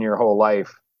mortgaging your whole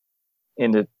life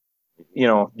into,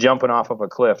 jumping off of a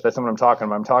cliff. That's not what I'm talking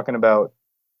about. I'm talking about,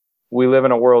 we live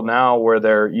in a world now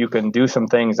where you can do some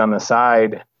things on the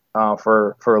side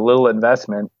for a little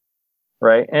investment,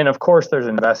 right? And of course there's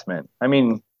investment. I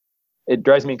mean, it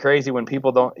drives me crazy when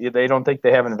people don't think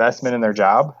they have investment in their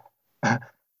job.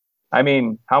 I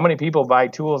mean, how many people buy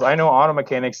tools? I know auto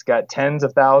mechanics got tens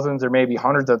of thousands or maybe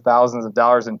hundreds of thousands of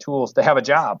dollars in tools to have a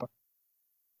job,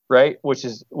 right? Or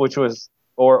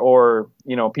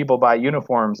people buy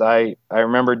uniforms. I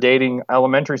remember dating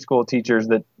elementary school teachers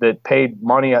that paid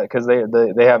money because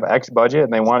they have X budget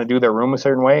and they want to do their room a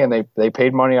certain way, and they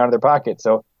paid money out of their pocket.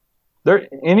 So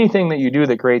anything that you do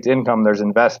that creates income, there's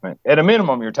investment. At a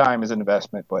minimum, your time is an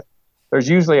investment, but there's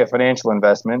usually a financial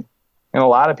investment. And a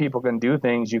lot of people can do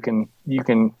things. You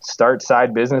can start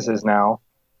side businesses now,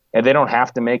 and they don't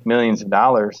have to make millions of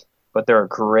dollars, but they're a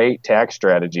great tax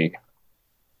strategy,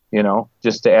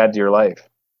 just to add to your life.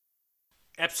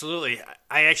 Absolutely.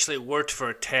 I actually worked for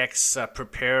a tax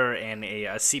preparer and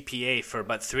a CPA for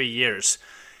about 3 years.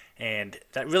 And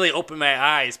that really opened my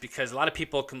eyes because a lot of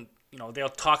people they'll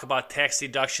talk about tax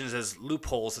deductions as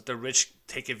loopholes that the rich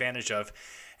take advantage of.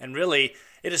 And really,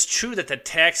 it is true that the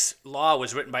tax law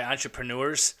was written by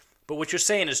entrepreneurs. But what you're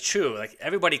saying is true. Like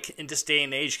everybody in this day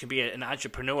and age can be an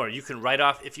entrepreneur. You can write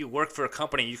off, if you work for a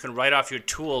company, you can write off your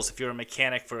tools if you're a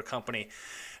mechanic for a company.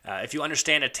 If you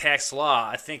understand a tax law,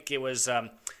 I think it was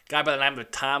a guy by the name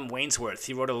of Tom Wainsworth.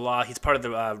 He wrote a law. He's part of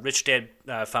the Rich Dad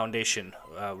Foundation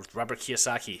with Robert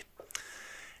Kiyosaki.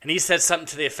 And he said something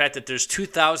to the effect that there's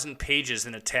 2,000 pages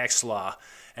in a tax law,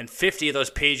 and 50 of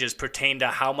those pages pertain to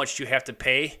how much you have to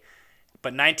pay,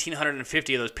 but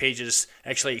 1,950 of those pages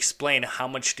actually explain how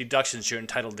much deductions you're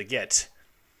entitled to get.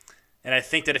 And I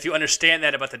think that if you understand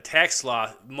that about the tax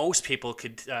law, most people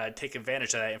could take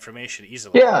advantage of that information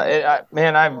easily. Yeah,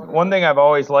 one thing I've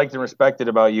always liked and respected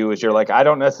about you is you're like, I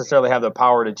don't necessarily have the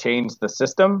power to change the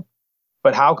system,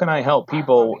 but how can I help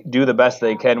people do the best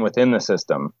they can within the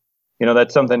system?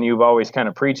 That's something you've always kind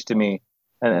of preached to me,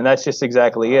 and that's just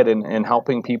exactly it. And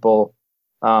helping people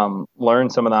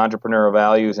learn some of the entrepreneurial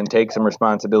values and take some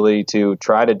responsibility to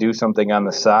try to do something on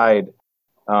the side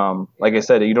like I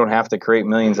said, you don't have to create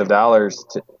millions of dollars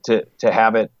to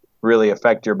have it really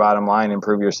affect your bottom line,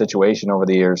 improve your situation over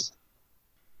the years.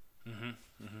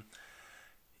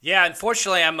 Yeah,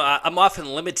 unfortunately, I'm often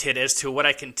limited as to what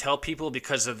I can tell people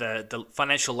because of the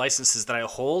financial licenses that I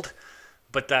hold.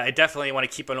 But I definitely want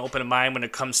to keep an open mind when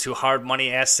it comes to hard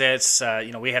money assets.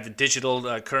 We have the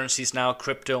digital currencies now,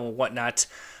 crypto and whatnot.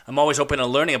 I'm always open to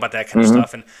learning about that kind of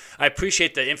stuff, and I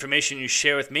appreciate the information you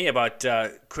share with me about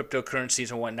cryptocurrencies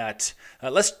and whatnot.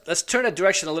 Let's turn a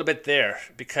direction a little bit there,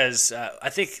 because I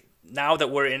think now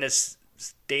that we're in this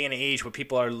day and age where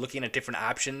people are looking at different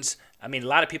options. I mean, a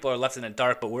lot of people are left in the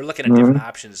dark, but we're looking at different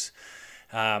options.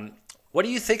 What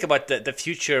do you think about the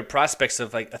future prospects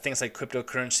of things like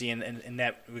cryptocurrency in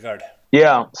that regard?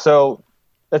 Yeah, so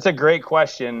that's a great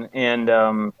question.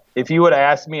 And if you would have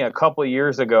asked me a couple of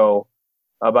years ago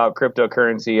about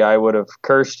cryptocurrency, I would have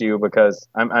cursed you, because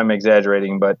I'm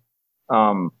exaggerating. But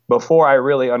before I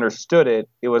really understood it,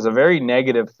 it was a very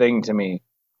negative thing to me.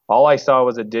 All I saw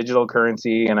was a digital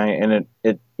currency, and I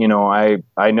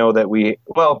know that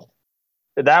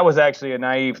that was actually a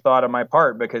naive thought on my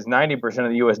part, because 90%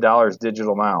 of the US dollar is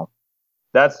digital now.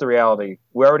 That's the reality.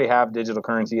 We already have digital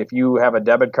currency. If you have a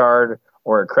debit card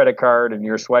or a credit card and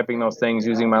you're swiping those things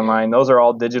using them online, those are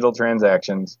all digital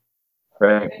transactions,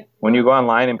 right? When you go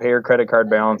online and pay your credit card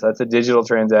balance, that's a digital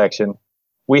transaction.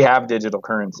 We have digital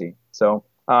currency. So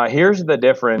here's the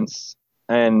difference,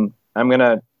 and I'm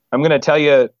gonna tell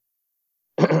you,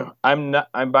 I'm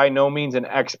by no means an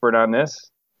expert on this,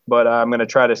 but I'm going to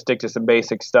try to stick to some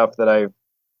basic stuff that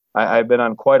I've been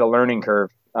on quite a learning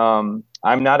curve. I'm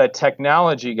not a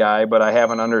technology guy, but I have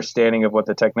an understanding of what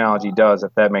the technology does,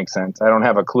 if that makes sense. I don't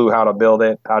have a clue how to build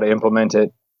it, how to implement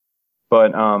it.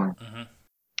 But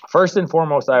first and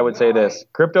foremost, I would say this: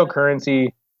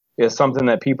 cryptocurrency is something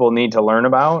that people need to learn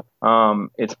about.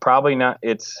 It's probably not,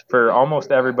 it's for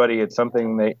almost everybody. It's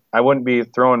something I wouldn't be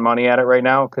throwing money at it right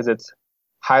now, because it's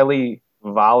highly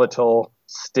volatile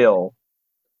still.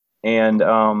 And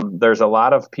there's a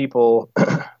lot of people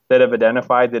that have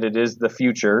identified that it is the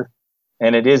future,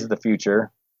 and it is the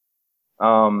future.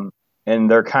 And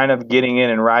they're kind of getting in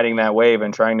and riding that wave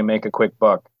and trying to make a quick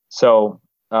buck. So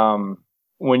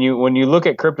when you look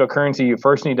at cryptocurrency, you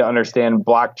first need to understand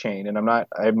blockchain. And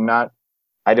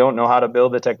I don't know how to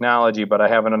build the technology, but I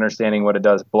have an understanding what it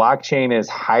does. Blockchain is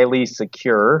highly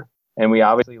secure. And we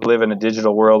obviously live in a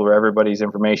digital world where everybody's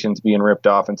information is being ripped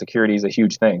off, and security is a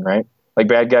huge thing, right? Like,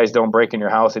 bad guys don't break in your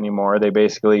house anymore. They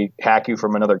basically hack you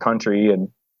from another country, and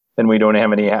we don't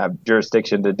have any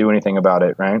jurisdiction to do anything about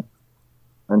it, right?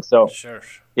 And so, Sure.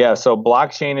 Yeah, so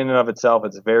blockchain in and of itself,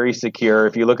 it's very secure.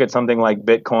 If you look at something like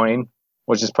Bitcoin,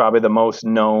 which is probably the most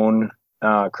known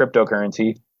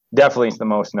cryptocurrency, definitely it's the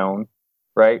most known,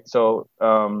 right? So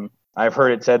I've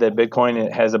heard it said that Bitcoin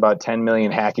has about 10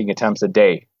 million hacking attempts a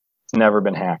day. It's never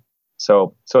been hacked.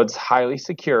 So it's highly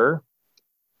secure,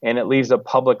 and it leaves a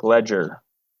public ledger.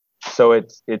 So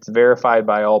it's verified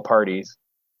by all parties.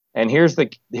 And here's the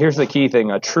key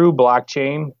thing: a true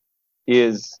blockchain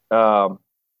is there's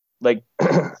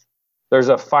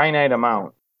a finite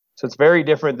amount. So it's very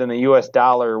different than the US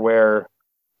dollar, where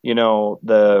you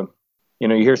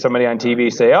hear somebody on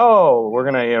TV say, "Oh, we're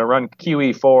gonna run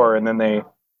QE4," and then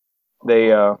they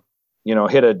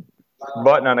hit a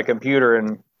button on a computer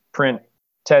and print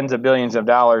tens of billions of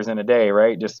dollars in a day,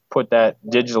 right? Just put that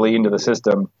digitally into the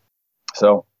system.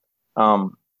 So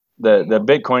the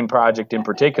Bitcoin project in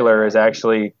particular is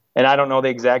actually, and I don't know the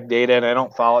exact data, and I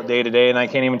don't follow it day to day, and I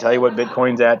can't even tell you what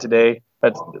Bitcoin's at today.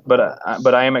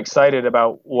 But I am excited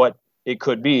about what it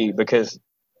could be, because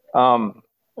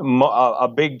a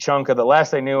big chunk of the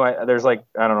last I knew, there's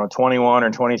 21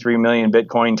 or 23 million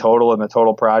Bitcoin total in the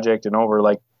total project, and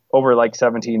over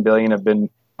 17 billion have been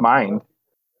mined.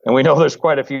 And we know there's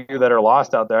quite a few that are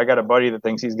lost out there. I got a buddy that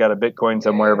thinks he's got a Bitcoin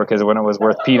somewhere, because when it was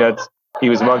worth peanuts, he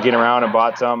was monkeying around and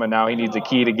bought some, and now he needs a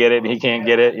key to get it, and he can't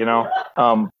get it,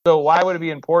 So why would it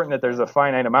be important that there's a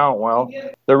finite amount? Well,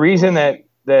 the reason that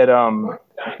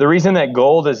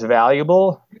gold is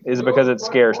valuable is because it's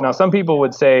scarce. Now, some people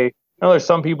would say, there's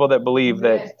some people that believe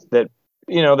that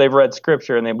they've read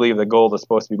scripture and they believe that gold is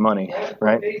supposed to be money,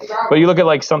 right? But you look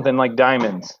at something like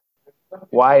diamonds.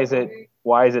 Why is it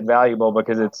valuable?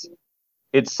 Because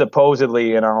it's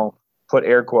supposedly, and I'll put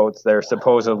air quotes there,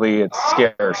 supposedly it's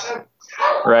scarce,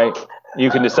 right? You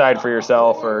can decide for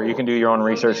yourself, or you can do your own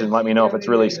research and let me know if it's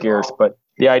really scarce. But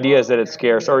the idea is that it's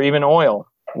scarce. Or even oil.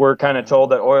 We're kind of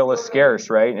told that oil is scarce,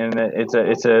 right? And it's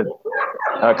a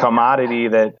commodity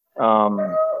that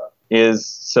is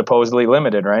supposedly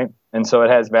limited, right? And so it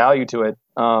has value to it.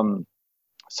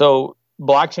 So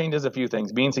blockchain does a few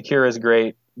things. Being secure is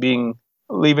great. Being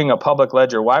leaving a public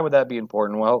ledger. Why would that be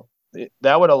important? Well,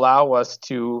 that would allow us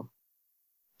to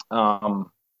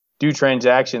do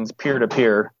transactions peer to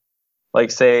peer.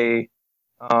 Like say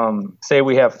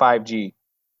we have 5G,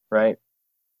 right?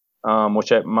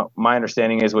 Which my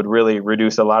understanding is would really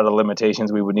reduce a lot of the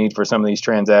limitations we would need for some of these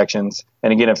transactions.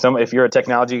 And again, if you're a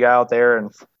technology guy out there,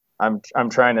 and I'm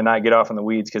trying to not get off in the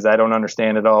weeds because I don't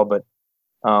understand it all, but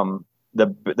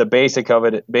the basics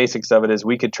of it is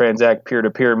we could transact peer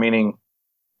to peer, meaning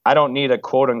I don't need a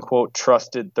quote unquote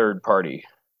trusted third party,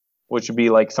 which would be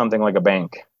like something like a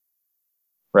bank,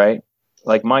 right?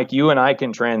 Like Mike, you and I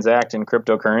can transact in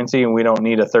cryptocurrency, and we don't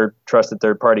need a trusted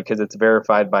third party because it's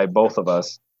verified by both of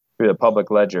us through the public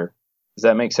ledger. Does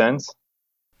that make sense?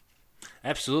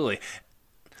 Absolutely.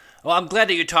 Well, I'm glad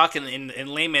that you're talking in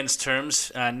layman's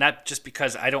terms, not just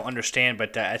because I don't understand,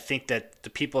 but I think that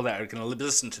the people that are going to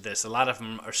listen to this, a lot of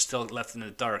them are still left in the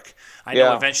dark. I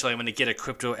know eventually I'm going to get a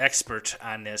crypto expert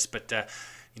on this, but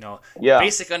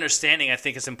basic understanding I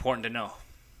think is important to know.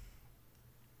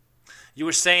 You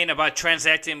were saying about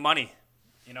transacting money,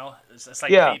 it's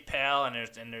like PayPal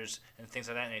and there's things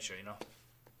of that nature,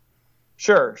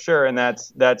 Sure, and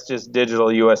that's just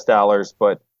digital U.S. dollars,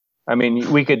 but I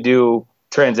mean we could do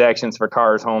transactions for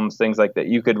cars, homes, things like that.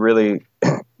 You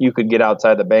could get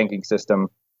outside the banking system.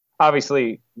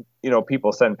 Obviously,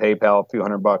 people send PayPal a few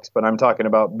 $100, but I'm talking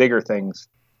about bigger things.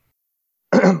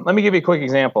 Let me give you a quick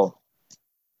example.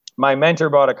 My mentor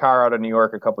bought a car out of New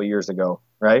York a couple of years ago,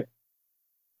 right?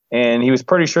 And he was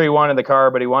pretty sure he wanted the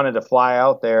car, but he wanted to fly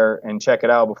out there and check it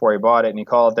out before he bought it. And he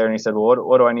called there and he said, well,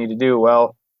 what do I need to do?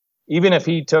 Well, even if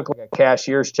he took like a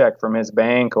cashier's check from his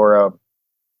bank or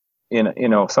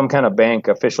some kind of bank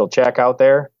official check out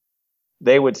there,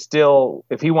 they would still,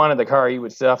 if he wanted the car, he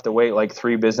would still have to wait like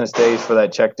 3 business days for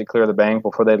that check to clear the bank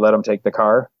before they'd let him take the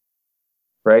car.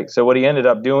 Right. So what he ended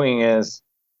up doing is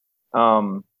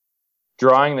drawing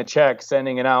the check,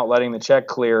 sending it out, letting the check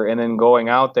clear, and then going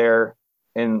out there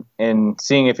and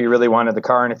seeing if he really wanted the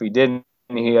car. And if he didn't,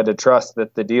 he had to trust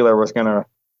that the dealer was going to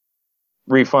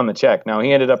refund the check. Now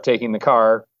he ended up taking the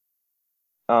car.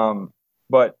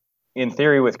 But in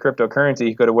theory, with cryptocurrency,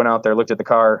 he could have went out there, looked at the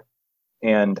car,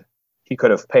 and he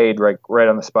could have paid right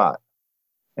on the spot.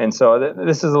 And so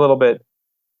this is a little bit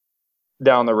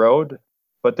down the road,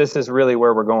 but this is really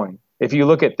where we're going. If you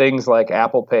look at things like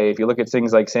Apple Pay, if you look at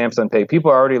things like Samsung Pay,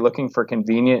 people are already looking for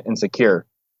convenient and secure,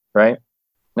 right?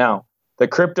 Now, the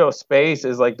crypto space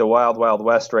is like the wild, wild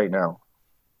west right now.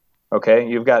 Okay,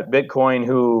 you've got Bitcoin,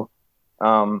 who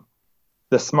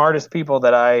the smartest people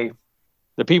the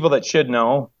people that should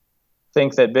know,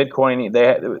 think that Bitcoin,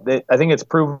 I think it's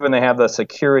proven they have the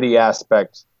security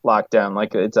aspect locked down.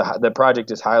 Like the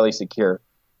project is highly secure.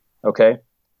 Okay.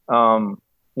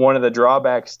 One of the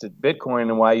drawbacks to Bitcoin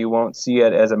and why you won't see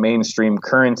it as a mainstream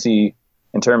currency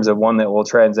in terms of one that will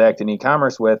transact in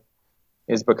e-commerce with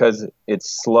is because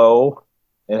it's slow.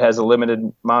 It has a limited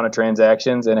amount of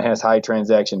transactions and it has high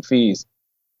transaction fees.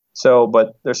 So,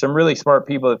 but there's some really smart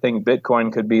people that think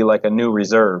Bitcoin could be like a new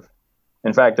reserve.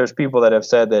 In fact, there's people that have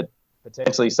said that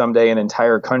potentially someday an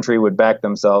entire country would back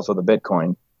themselves with a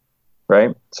Bitcoin,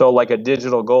 right? So like a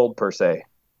digital gold per se.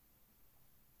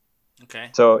 Okay.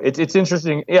 So it's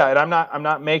interesting. Yeah, and I'm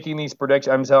not making these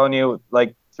predictions. I'm telling you,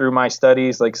 like through my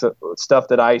studies, like stuff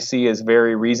that I see is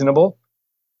very reasonable.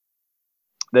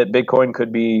 That Bitcoin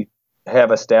could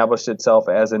have established itself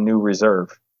as a new reserve.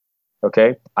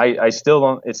 Okay. I still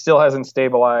don't. It still hasn't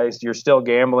stabilized. You're still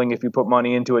gambling if you put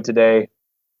money into it today.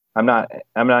 I'm not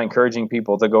encouraging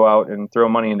people to go out and throw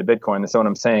money into Bitcoin. That's what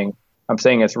I'm saying. I'm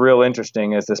saying it's real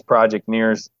interesting as this project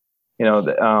nears,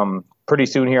 pretty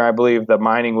soon here, I believe the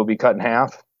mining will be cut in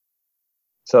half.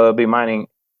 So they'll be mining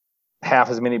half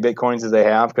as many Bitcoins as they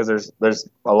have because there's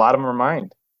a lot of them are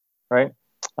mined, right?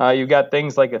 You've got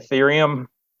things like Ethereum,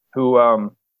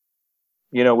 who,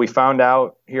 we found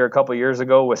out here a couple of years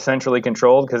ago was centrally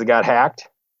controlled because it got hacked.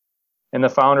 And the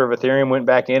founder of Ethereum went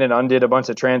back in and undid a bunch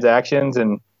of transactions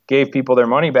and gave people their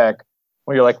money back.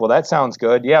 Well, you're like, well, that sounds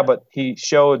good. Yeah, but he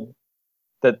showed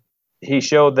that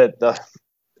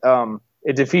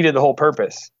it defeated the whole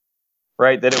purpose,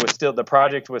 right? That it was still, the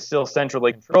project was still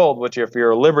centrally controlled, which if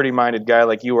you're a liberty-minded guy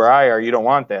like you or I are, you don't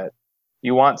want that.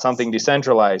 You want something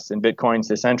decentralized, and Bitcoin's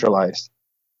decentralized.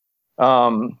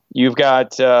 You've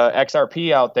got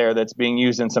XRP out there that's being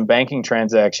used in some banking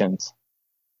transactions.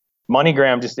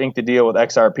 MoneyGram just inked a deal with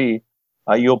XRP.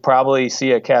 You'll probably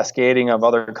see a cascading of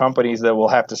other companies that will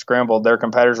have to scramble. Their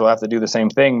competitors will have to do the same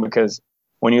thing because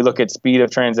when you look at speed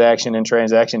of transaction and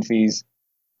transaction fees,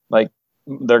 like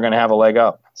they're going to have a leg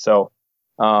up. So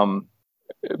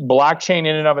blockchain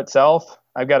in and of itself,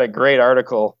 I've got a great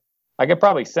article I could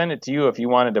probably send it to you if you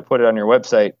wanted to put it on your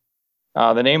website.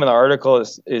 The name of the article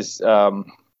is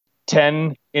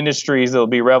 10 industries that will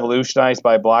be revolutionized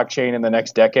by blockchain in the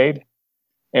next decade.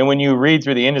 And when you read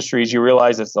through the industries, you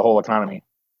realize it's the whole economy.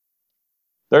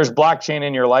 There's blockchain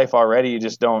in your life already. You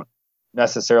just don't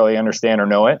necessarily understand or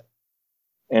know it.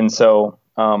 And so,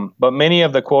 but many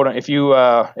of the quote,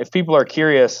 if people are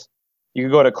curious, you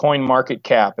can go to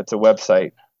CoinMarketCap. It's a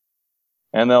website,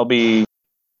 and there'll be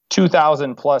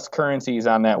 2,000 plus currencies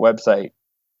on that website.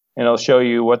 And it'll show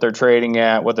you what they're trading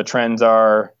at, what the trends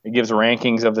are. It gives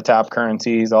rankings of the top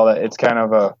currencies, all that. It's kind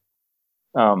of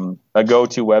a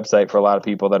go-to website for a lot of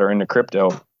people that are into crypto.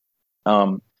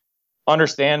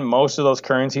 Understand most of those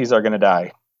currencies are going to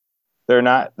die.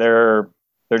 They're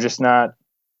just not,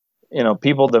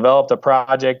 people developed a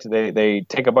project. They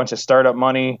take a bunch of startup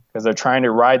money because they're trying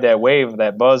to ride that wave,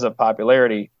 that buzz of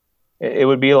popularity. It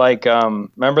would be like,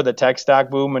 remember the tech stock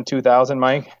boom in 2000,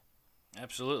 Mike?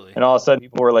 Absolutely. And all of a sudden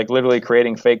people were like literally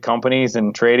creating fake companies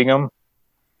and trading them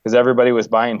because everybody was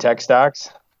buying tech stocks.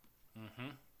 Mm-hmm.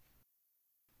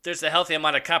 There's a healthy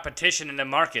amount of competition in the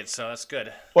market, so that's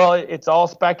good. Well, it's all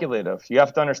speculative. You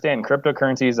have to understand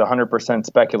cryptocurrency is 100%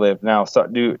 speculative. Now, is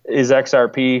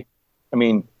XRP, I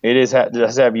mean, does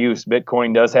have use.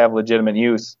 Bitcoin does have legitimate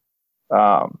use.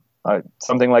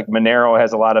 Something like Monero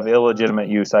has a lot of illegitimate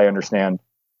use, I understand.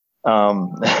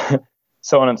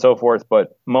 So on and so forth.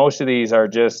 But most of these are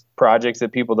just projects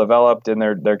that people developed, and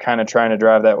they're kind of trying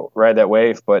to ride that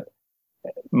wave. But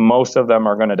most of them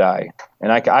are going to die,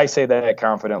 and I say that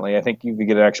confidently. I think you could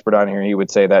get an expert on here, and he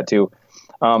would say that too.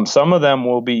 Some of them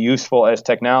will be useful as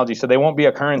technology, so they won't be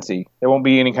a currency. There won't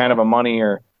be any kind of a money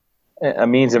or a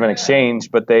means of an exchange,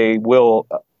 but they will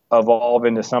evolve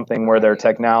into something where their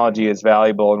technology is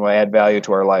valuable and will add value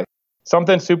to our life.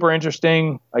 Something super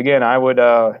interesting. Again, I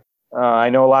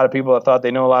know a lot of people that thought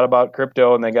they know a lot about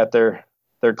crypto, and they got their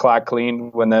clock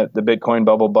cleaned when the Bitcoin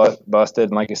bubble busted.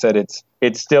 And like I said,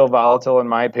 it's still volatile in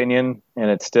my opinion, and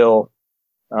it's still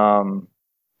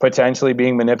potentially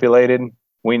being manipulated.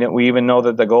 We even know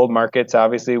that the gold markets,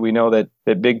 obviously, we know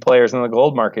that big players in the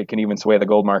gold market can even sway the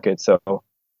gold market. So,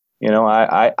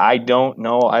 I don't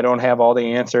know. I don't have all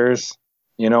the answers.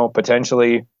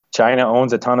 Potentially China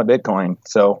owns a ton of Bitcoin.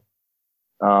 So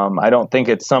I don't think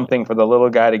it's something for the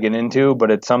little guy to get into, but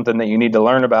it's something that you need to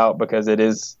learn about because it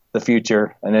is the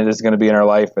future and it is going to be in our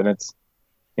life. And it's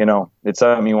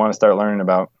something you want to start learning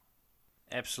about.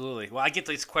 Absolutely. Well, I get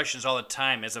these questions all the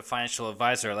time as a financial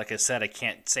advisor. Like I said, I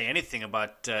can't say anything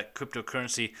about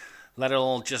cryptocurrency, let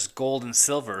alone just gold and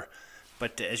silver.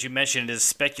 But as you mentioned, it is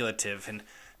speculative, and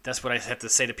that's what I have to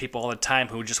say to people all the time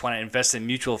who just want to invest in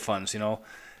mutual funds.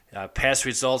 Past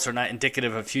results are not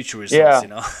indicative of future results.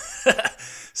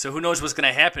 So who knows what's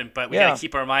going to happen? But we got to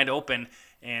keep our mind open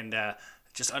and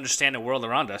just understand the world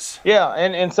around us. Yeah,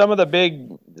 and some of the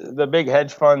big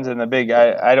hedge funds and the big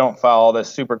I don't follow this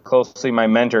super closely. My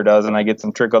mentor does, and I get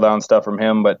some trickle down stuff from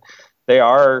him. But they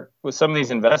are, with some of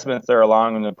these investments, they're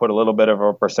allowing them to put a little bit of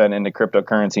a percent into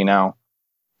cryptocurrency now.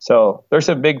 So there's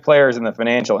some big players in the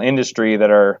financial industry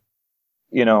that are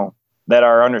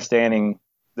understanding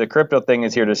the crypto thing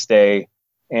is here to stay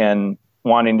and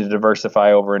wanting to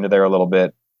diversify over into there a little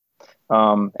bit.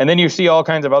 And then you see all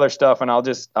kinds of other stuff, and I'll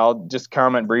just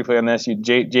comment briefly on this.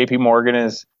 JP Morgan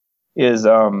is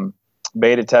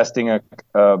beta testing a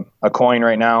coin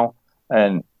right now,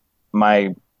 and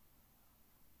I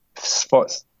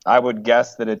would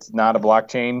guess that it's not a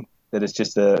blockchain, that it's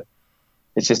just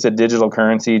a digital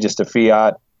currency, just a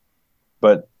fiat,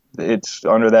 but it's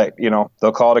under that,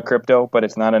 they'll call it a crypto, but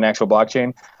it's not an actual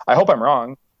blockchain. I hope I'm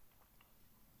wrong.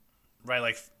 Right,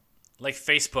 like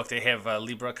Facebook, they have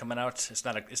Libra coming out. It's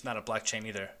not a blockchain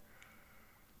either.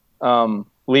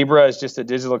 Libra is just a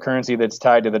digital currency that's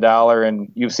tied to the dollar,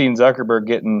 and you've seen Zuckerberg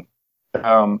getting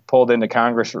pulled into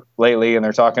Congress lately, and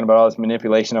they're talking about all this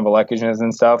manipulation of elections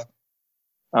and stuff.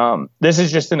 This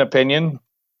is just an opinion.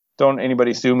 Don't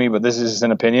anybody sue me, but this is just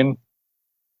an opinion.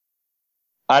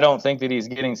 I don't think that he's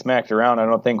getting smacked around. I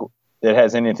don't think it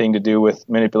has anything to do with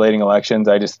manipulating elections.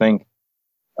 I just think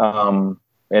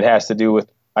it has to do with,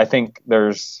 I think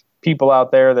there's people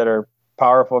out there that are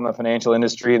powerful in the financial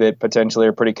industry that potentially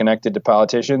are pretty connected to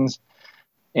politicians.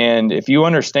 And if you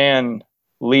understand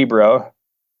Libra,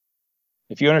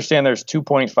 if you understand there's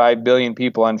 2.5 billion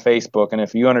people on Facebook, and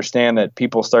if you understand that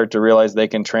people start to realize they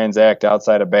can transact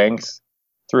outside of banks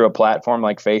through a platform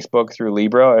like Facebook through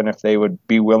Libra, and if they would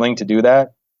be willing to do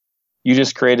that, you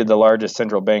just created the largest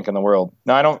central bank in the world.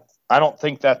 Now, I don't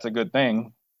think that's a good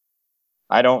thing.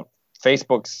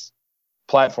 Facebook's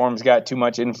platforms got too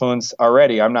much influence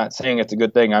already. I'm not saying it's a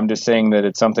good thing. I'm just saying that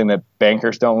it's something that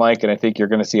bankers don't like. And I think you're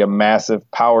going to see a massive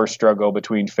power struggle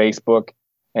between Facebook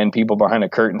and people behind a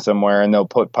curtain somewhere, and they'll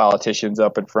put politicians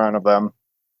up in front of them.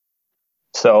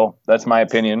 So that's my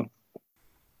opinion.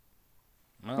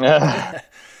 Well,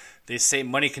 they say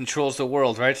money controls the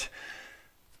world, right?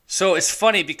 So it's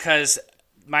funny because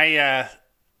the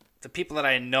people that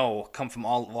I know come from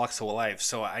all walks of life.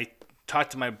 So I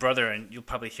talked to my brother, and you'll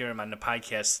probably hear him on the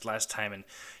podcast last time, and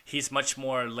he's much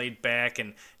more laid back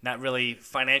and not really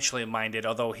financially minded,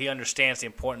 although he understands the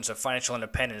importance of financial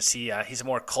independence. He's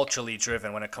more culturally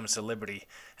driven when it comes to liberty.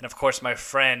 And of course, my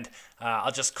friend,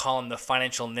 I'll just call him the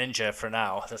financial ninja for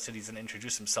now. That's what he's going to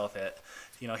introduce himself at.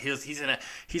 You know,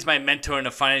 he's my mentor in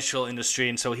the financial industry,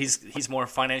 and so he's more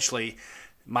financially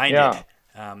minded.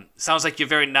 Yeah. Sounds like you're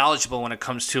very knowledgeable when it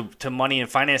comes to money and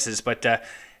finances, but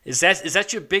is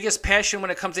that your biggest passion when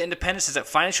it comes to independence? Is it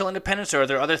financial independence, or are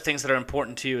there other things that are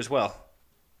important to you as well,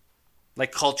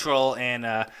 like cultural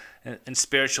and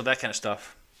spiritual, that kind of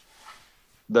stuff?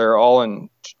 They're all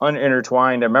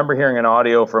intertwined. I remember hearing an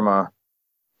audio from a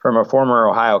former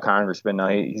Ohio congressman. Now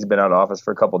he's been out of office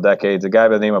for a couple decades. A guy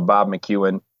by the name of Bob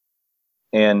McEwen,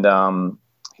 and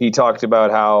he talked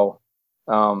about how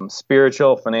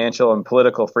spiritual, financial, and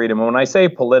political freedom. And when I say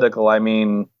political, I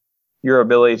mean your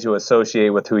ability to associate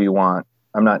with who you want.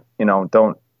 I'm not,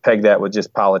 don't peg that with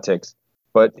just politics.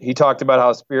 But he talked about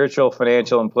how spiritual,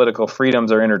 financial, and political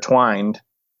freedoms are intertwined,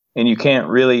 and he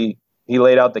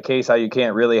laid out the case how you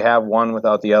can't really have one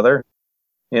without the other.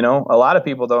 A lot of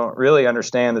people don't really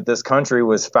understand that this country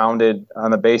was founded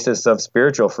on the basis of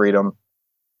spiritual freedom,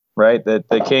 right? That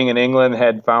the king in England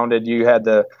had founded, you had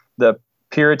the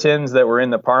Puritans that were in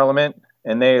the parliament,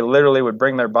 and they literally would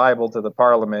bring their Bible to the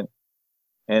parliament,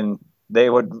 and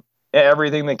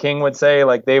everything the king would say,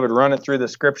 like they would run it through the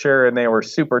scripture, and they were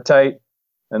super tight.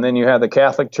 And then you had the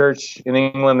Catholic Church in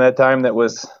England at that time that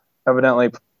was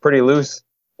evidently pretty loose.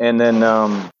 And then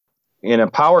in a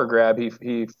power grab,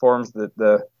 he forms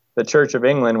the Church of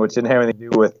England, which didn't have anything to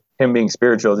do with him being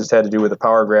spiritual, just had to do with a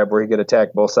power grab where he could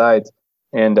attack both sides.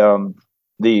 And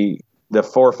the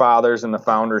forefathers and the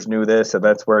founders knew this, and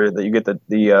that's where you get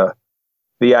the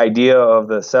idea of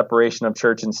the separation of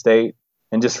church and state.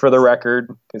 And just for the record,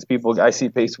 because I see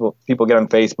people get on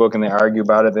Facebook and they argue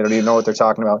about it, they don't even know what they're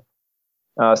talking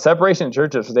about. Separation of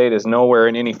church and state is nowhere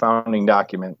in any founding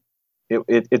document.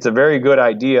 It's a very good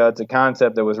idea. It's a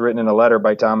concept that was written in a letter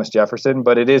by Thomas Jefferson,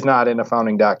 but it is not in a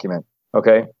founding document.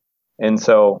 Okay, and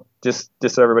so just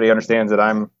so everybody understands that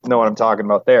I know what I'm talking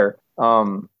about there.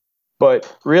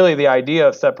 But really, the idea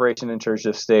of separation in church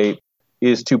and state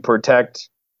is to protect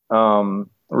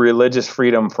religious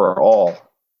freedom for all.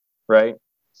 Right.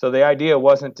 So the idea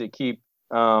wasn't to keep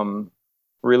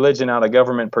religion out of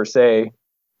government per se.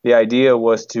 The idea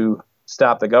was to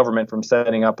stop the government from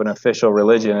setting up an official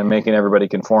religion and making everybody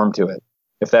conform to it,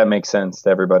 if that makes sense to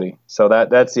everybody. So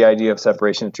that's the idea of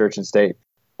separation of church and state.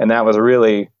 And that was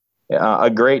really a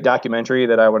great documentary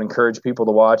that I would encourage people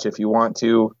to watch if you want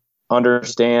to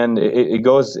understand. It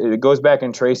goes back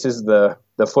and traces the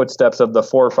footsteps of the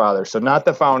forefathers. So not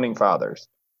the founding fathers.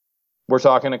 We're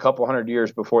talking a couple hundred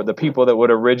years before the people that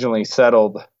would originally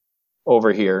settled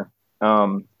over here.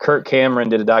 Kirk Cameron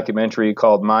did a documentary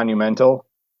called Monumental,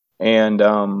 and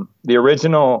the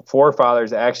original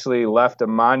forefathers actually left a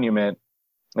monument.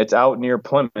 It's out near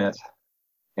Plymouth,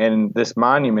 and this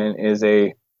monument is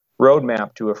a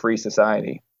roadmap to a free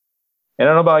society. And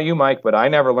I don't know about you, Mike, but I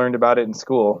never learned about it in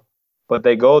school. But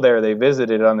they go there, they visit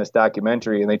it on this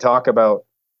documentary, and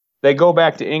they go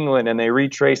back to England and they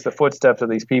retrace the footsteps of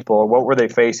these people. What were they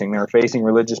facing? They were facing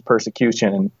religious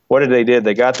persecution. And what did they did?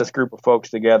 They got this group of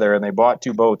folks together and they bought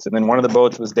 2 boats. And then one of the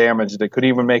boats was damaged. They couldn't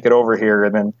even make it over here.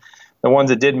 And then the ones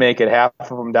that did make it, half of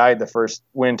them died the first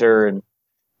winter. And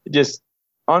just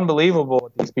unbelievable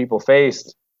what these people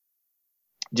faced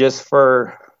just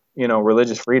for,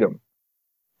 religious freedom.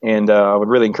 And I would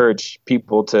really encourage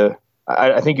people to,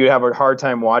 I think you'd have a hard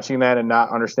time watching that and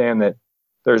not understand that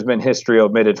there's been history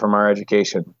omitted from our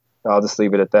education. I'll just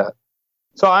leave it at that.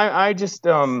 So I just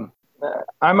I'm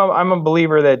a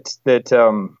believer that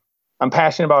I'm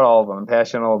passionate about all of them. I'm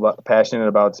passionate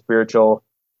about spiritual,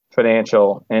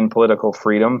 financial, and political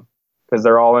freedom because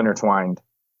they're all intertwined.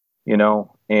 And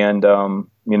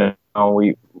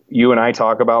you and I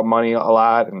talk about money a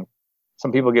lot, and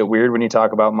some people get weird when you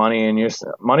talk about money, and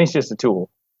money's just a tool.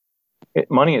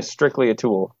 Money is strictly a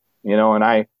tool, and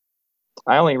I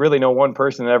only really know one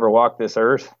person that ever walked this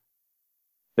earth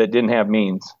that didn't have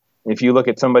means. If you look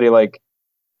at somebody like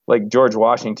George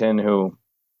Washington, who,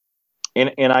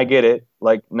 and I get it,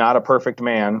 like not a perfect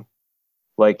man,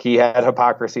 Like, he had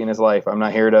hypocrisy in his life.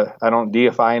 I don't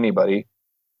deify anybody,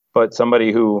 but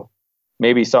somebody who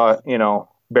maybe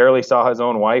barely saw his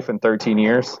own wife in 13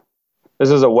 years.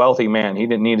 This is a wealthy man. He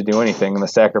didn't need to do anything. And the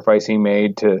sacrifice he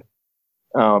made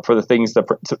for the things,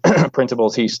 the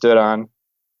principles he stood on.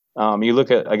 You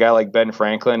look at a guy like Ben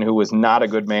Franklin, who was not a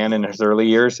good man in his early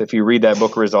years. If you read that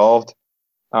book, Resolved,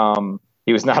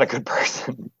 he was not a good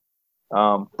person.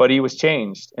 But he was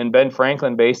changed. And Ben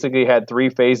Franklin basically had 3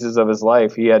 phases of his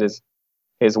life. He had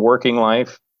his working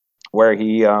life, where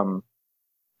he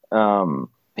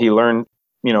learned,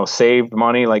 saved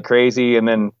money like crazy. And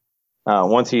then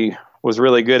once he was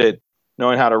really good at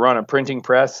knowing how to run a printing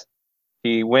press,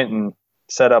 he went and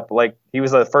set up, like, he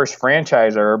was the first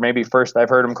franchiser, or maybe first, I've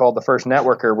heard him called the first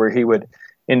networker, where he would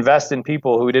invest in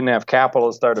people who didn't have capital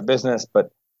to start a business,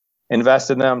 but invest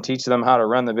in them, teach them how to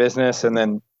run the business, and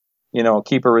then,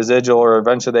 keep a residual, or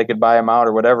eventually they could buy them out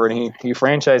or whatever. And he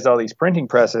franchised all these printing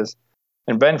presses.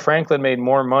 And Ben Franklin made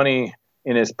more money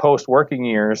in his post-working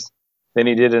years than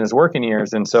he did in his working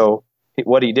years. And so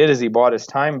what he did is he bought his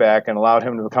time back and allowed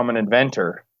him to become an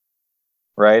inventor,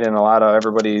 right? And a lot of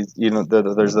everybody,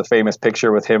 there's the famous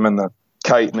picture with him and the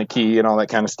kite and the key and all that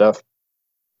kind of stuff,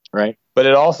 right? But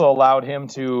it also allowed him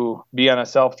to be on a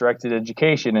self-directed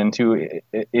education and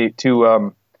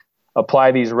to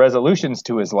apply these resolutions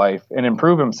to his life and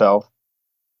improve himself.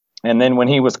 And then when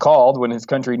he was called, when his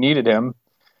country needed him,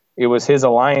 it was his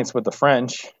alliance with the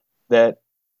French that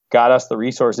got us the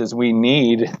resources we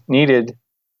needed.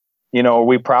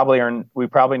 We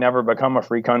probably never become a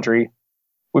free country.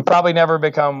 We probably never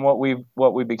become what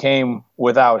we became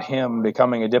without him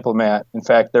becoming a diplomat. In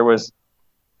fact,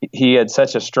 he had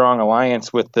such a strong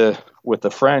alliance with the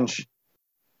French,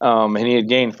 and he had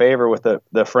gained favor with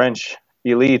the French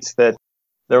elites, that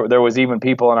there was even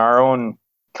people in our own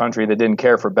country that didn't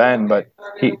care for Ben, but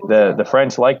the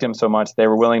French liked him so much they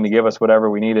were willing to give us whatever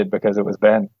we needed because it was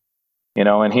Ben.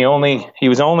 And he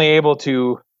was only able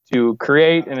to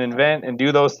create and invent and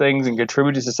do those things and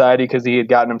contribute to society because he had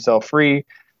gotten himself free.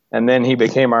 And then he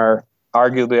became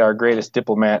arguably our greatest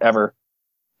diplomat ever.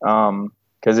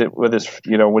 Because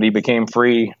when he became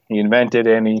free, he invented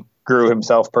and he grew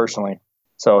himself personally.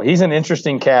 So he's an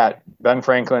interesting cat. Ben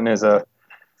Franklin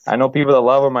I know people that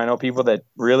love him. I know people that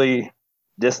really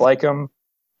dislike him.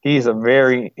 He's a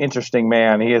very interesting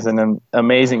man. He has an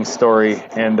amazing story,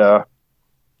 and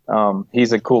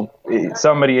he's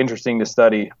somebody interesting to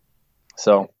study.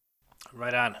 So,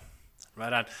 right on.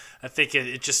 I think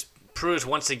it just proves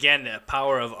once again the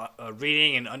power of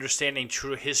reading and understanding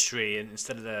true history, and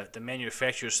instead of the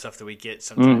manufactured stuff that we get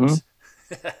sometimes.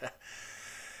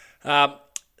 Mm-hmm.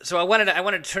 So I wanted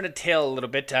to turn the tail a little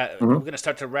bit. We're going to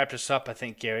start to wrap this up, I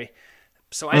think, Gary.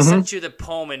 So I sent you the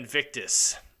poem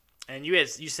Invictus, and you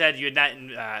said you had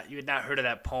not heard of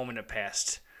that poem in the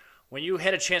past. When you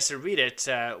had a chance to read it,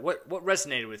 what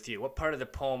resonated with you? What part of the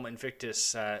poem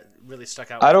Invictus really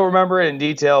stuck out? I don't remember it in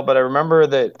detail, but I remember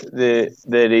that the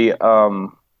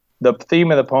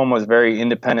theme of the poem was very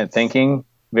independent thinking.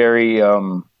 Very,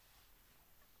 I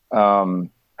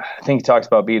think he talks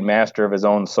about being master of his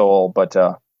own soul, but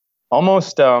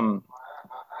almost.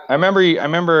 I remember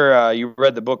you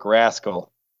read the book Rascal.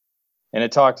 And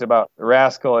it talks about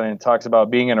Rascal, and it talks about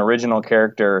being an original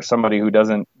character, or somebody who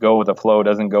doesn't go with the flow,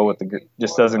 doesn't go with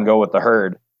the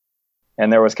herd.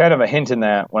 And there was kind of a hint in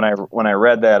that when I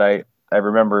read that. I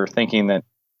remember thinking that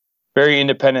very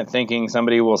independent thinking,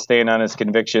 somebody will stand on his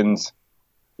convictions,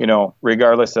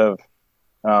 regardless of,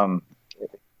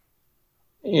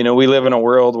 we live in a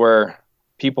world where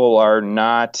people are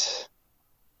not,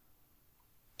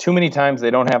 too many times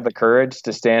they don't have the courage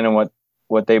to stand in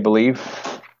what they believe.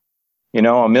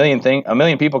 A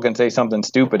million people can say something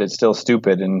stupid. It's still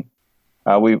stupid. And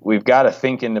we've got to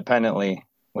think independently.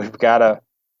 We've got to,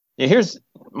 here's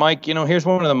Mike, here's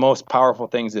one of the most powerful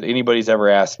things that anybody's ever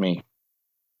asked me.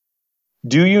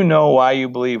 Do you know why you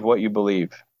believe what you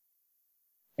believe?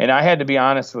 And I had to be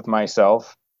honest with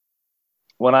myself.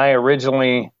 When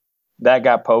that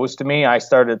got posed to me, I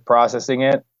started processing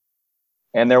it.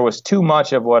 And there was too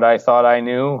much of what I thought I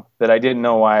knew that I didn't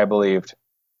know why I believed.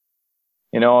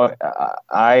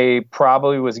 I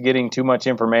probably was getting too much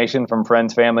information from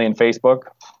friends, family, and Facebook.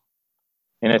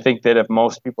 And I think that if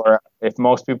most people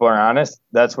are honest,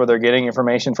 that's where they're getting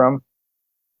information from.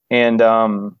 And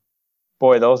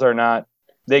those are not.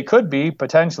 They could be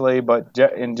potentially, but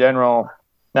in general,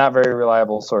 not very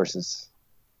reliable sources.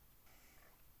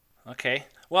 Okay.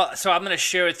 Well, so I'm going to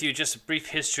share with you just a brief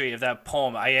history of that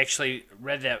poem. I actually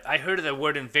read that. I heard of the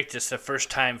word Invictus the first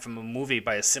time from a movie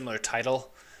by a similar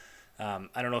title.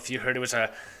 I don't know if you heard. Who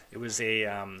was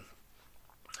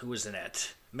in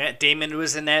that? Matt Damon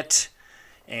was in that,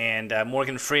 and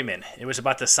Morgan Freeman. It was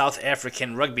about the South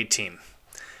African rugby team.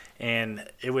 And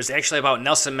it was actually about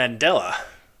Nelson Mandela.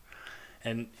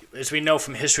 And as we know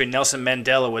from history, Nelson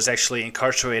Mandela was actually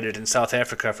incarcerated in South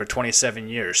Africa for 27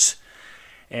 years.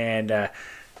 And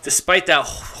despite that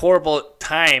horrible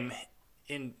time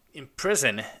in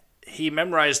prison, he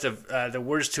memorized the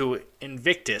words to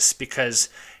Invictus because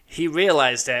he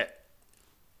realized that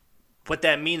what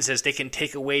that means is they can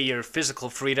take away your physical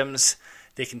freedoms,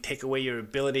 they can take away your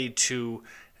ability to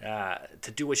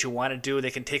do what you want to do,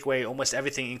 they can take away almost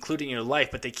everything, including your life,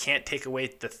 but they can't take away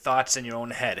the thoughts in your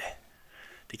own head.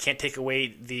 They can't take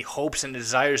away the hopes and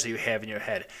desires that you have in your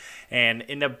head. And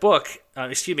in the book, in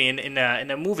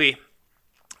the movie,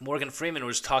 Morgan Freeman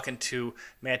was talking to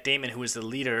Matt Damon, who was the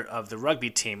leader of the rugby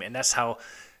team, and that's how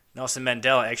Nelson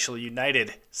Mandela actually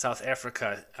united South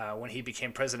Africa when he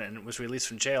became president and was released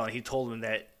from jail. And he told him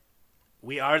that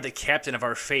we are the captain of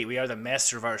our fate, we are the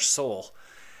master of our soul.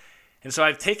 And so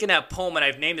I've taken that poem and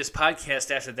I've named this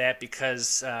podcast after that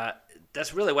because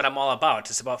that's really what I'm all about.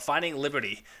 It's about finding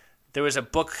liberty. There was a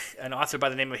book, an author by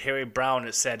the name of Harry Brown,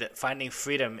 that said, Finding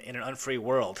Freedom in an Unfree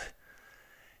World.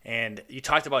 And you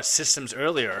talked about systems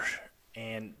earlier,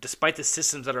 and despite the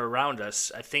systems that are around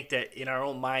us, I think that in our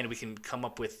own mind we can come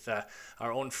up with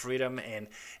our own freedom,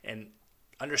 and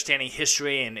understanding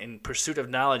history and in pursuit of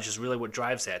knowledge is really what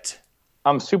drives that.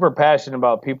 I'm super passionate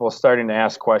about people starting to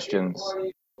ask questions.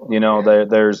 You know,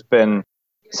 there's been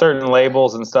certain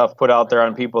labels and stuff put out there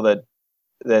on people that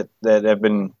have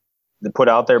been put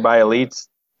out there by elites,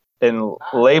 and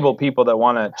label people that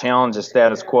want to challenge the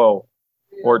status quo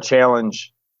or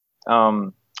challenge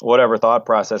whatever thought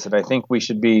process. And I think we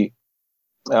should be,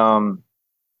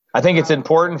 I think it's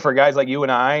important for guys like you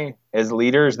and I as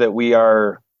leaders that we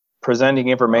are presenting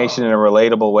information in a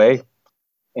relatable way,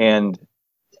 and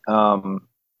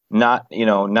not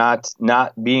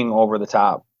being over the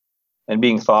top and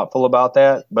being thoughtful about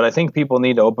that. But I think people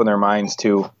need to open their minds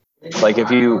to, like,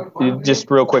 if you just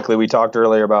real quickly, we talked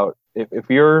earlier about if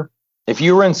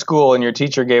you were in school and your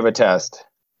teacher gave a test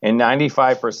and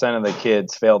 95% of the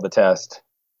kids failed the test,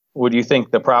 would you think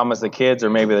the problem was the kids, or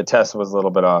maybe the test was a little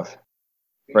bit off?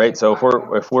 Right? So if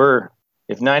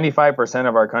 95%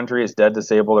 of our country is dead,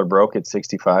 disabled, or broke at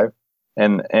 65,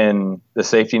 and the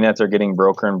safety nets are getting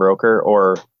broker and broker,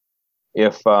 or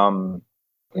if I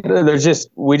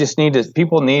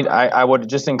would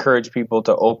just encourage people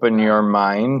to open your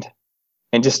mind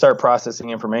and just start processing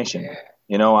information.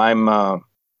 You know,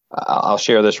 I'll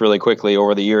share this really quickly.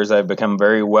 Over the years, I've become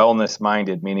very wellness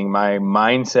minded, meaning my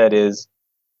mindset is,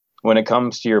 when it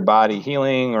comes to your body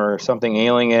healing or something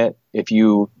ailing it, if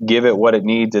you give it what it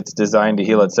needs, it's designed to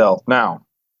heal itself. Now,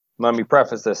 let me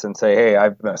preface this and say, hey,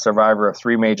 I've been a survivor of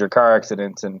 3 major car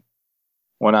accidents, and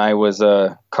when I was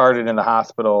carted in the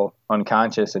hospital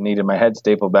unconscious and needed my head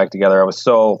stapled back together, I was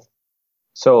so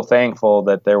thankful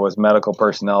that there was medical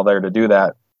personnel there to do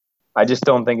that. I just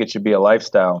don't think it should be a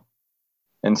lifestyle.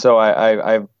 And so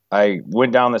I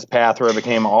went down this path where it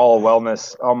became all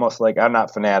wellness, almost like, I'm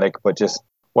not fanatic, but just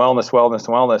wellness.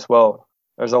 Well,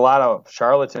 there's a lot of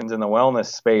charlatans in the wellness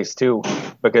space too,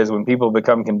 because when people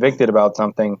become convicted about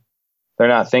something, they're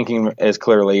not thinking as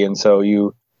clearly. And so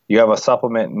you have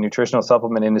a nutritional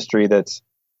supplement industry that's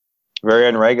very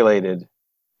unregulated,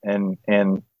 and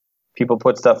people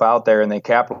put stuff out there and they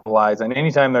capitalize. And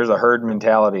anytime there's a herd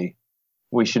mentality,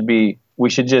 we should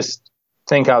just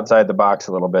think outside the box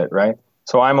a little bit, right?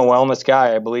 So I'm a wellness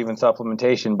guy. I believe in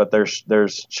supplementation, but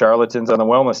there's charlatans on the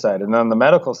wellness side. And on the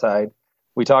medical side,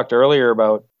 we talked earlier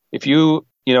about, if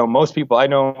most people I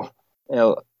know,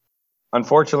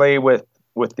 unfortunately with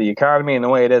the economy and the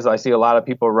way it is, I see a lot of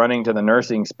people running to the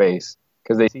nursing space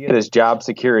because they see it as job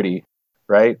security,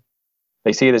 right?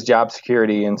 They see it as job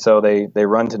security, and so they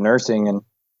run to nursing. And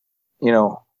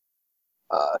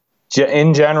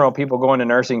in general, people go into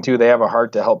nursing too, they have a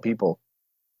heart to help people,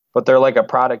 but they're like a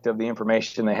product of the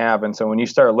information they have. And so when you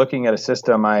start looking at a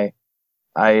system, I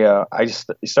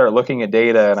just start looking at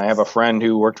data, and I have a friend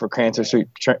who worked for Cancer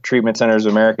Treatment Centers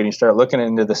of America, and you start looking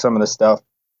into some of the stuff,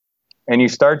 and you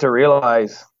start to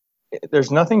realize there's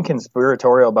nothing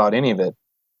conspiratorial about any of it.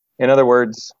 In other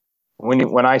words,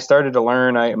 when I started to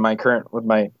learn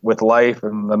with life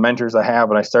and the mentors I have,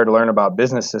 and I started to learn about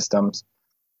business systems,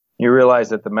 you realize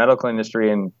that the medical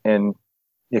industry, and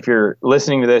if you're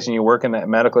listening to this and you work in that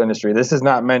medical industry, this is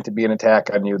not meant to be an attack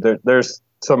on you. There's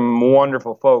some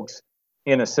wonderful folks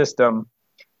in a system,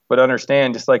 but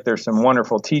understand, just like there's some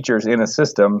wonderful teachers in a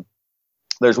system,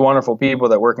 there's wonderful people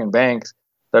that work in banks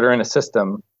that are in a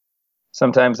system.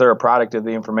 Sometimes they're a product of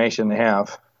the information they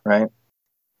have, right?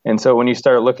 And so when you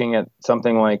start looking at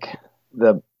something like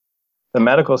the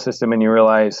medical system, and you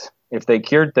realize if they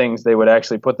cured things, they would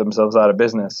actually put themselves out of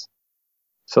business.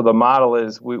 So the model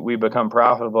is we become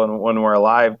profitable when we're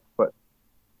alive,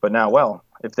 but not well.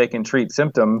 If they can treat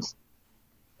symptoms,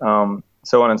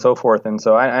 so on and so forth. And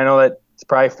so I know that it's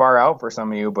probably far out for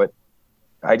some of you, but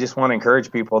I just want to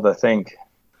encourage people to think.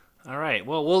 All right.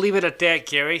 Well, we'll leave it at that,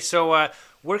 Gary. So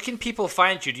where can people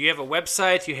find you? Do you have a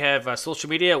website? Do you have social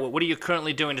media? What are you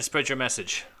currently doing to spread your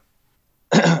message?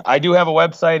 I do have a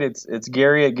website. It's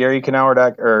Gary at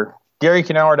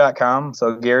GaryKnauer.com.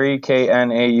 So Gary,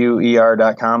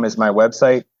 KNAUER.com is my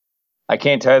website. I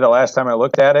can't tell you the last time I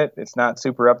looked at it. It's not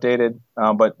super updated,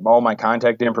 but all my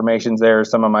contact information's there.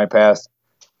 Some of my past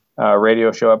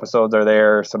radio show episodes are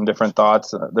there. Some different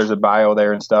thoughts. There's a bio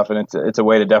there and stuff, and it's a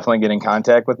way to definitely get in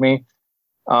contact with me.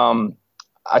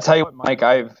 I tell you what, Mike,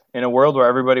 in a world where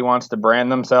everybody wants to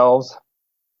brand themselves,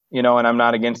 and I'm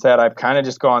not against that. I've kind of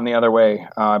just gone the other way.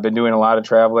 I've been doing a lot of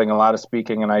traveling, a lot of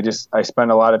speaking, and I spend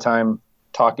a lot of time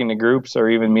talking to groups or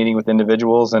even meeting with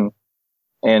individuals and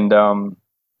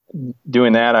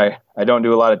doing that. I don't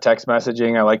do a lot of text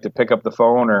messaging. I like to pick up the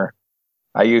phone, or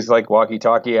I use like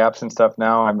walkie-talkie apps and stuff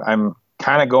now. I'm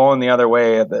kind of going the other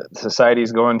way. The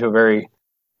society's going to a very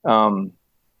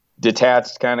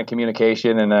detached kind of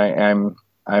communication, and I'm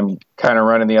kind of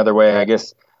running the other way. I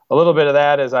guess a little bit of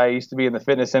that is I used to be in the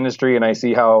fitness industry, and I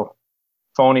see how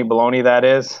phony baloney that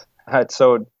is.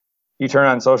 So you turn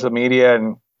on social media,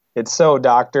 and it's so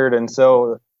doctored and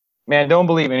so, man, don't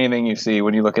believe anything you see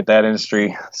when you look at that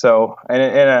industry. So,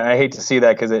 and I hate to see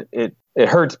that because it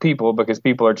hurts people because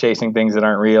people are chasing things that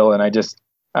aren't real. And I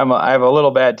have a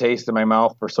little bad taste in my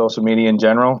mouth for social media in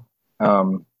general.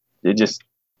 The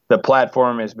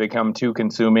platform has become too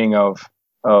consuming of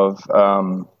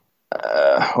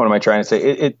what am I trying to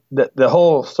say? The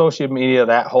whole social media,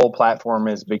 that whole platform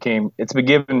it's been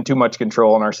given too much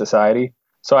control in our society.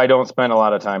 So I don't spend a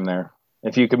lot of time there.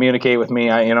 If you communicate with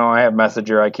me, I have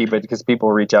Messenger. I keep it because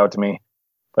people reach out to me,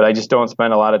 but I just don't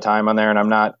spend a lot of time on there.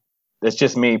 And it's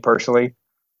just me personally.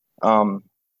 I'm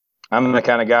the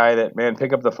kind of guy that, man,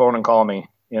 pick up the phone and call me.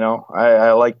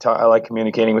 I like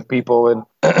communicating with people, and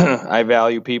I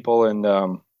value people. And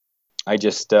I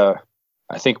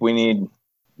think we need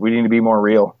to be more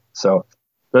real. So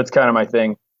that's kind of my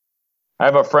thing. I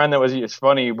have a friend it's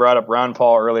funny. You brought up Ron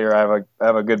Paul earlier. I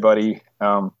have a good buddy,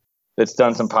 that's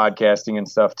done some podcasting and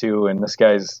stuff too. And this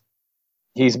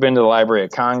he's been to the Library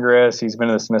of Congress. He's been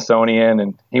to the Smithsonian,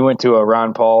 and he went to a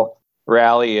Ron Paul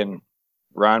rally, and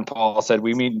Ron Paul said,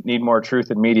 we need more truth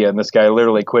in media. And this guy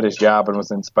literally quit his job and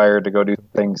was inspired to go do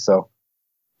things. So,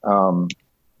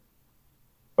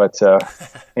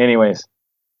 anyways,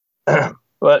 I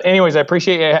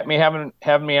appreciate me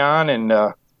having me on. And,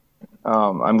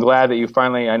 I'm glad that you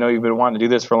finally, I know you've been wanting to do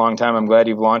this for a long time. I'm glad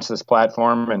you've launched this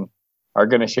platform and are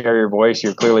going to share your voice.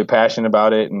 You're clearly passionate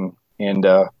about it. And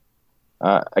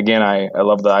again, I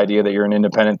love the idea that you're an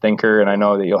independent thinker, and I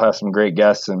know that you'll have some great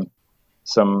guests and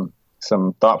some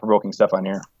thought-provoking stuff on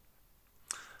here.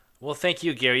 Well, thank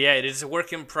you, Gary. Yeah, it is a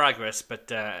work in progress,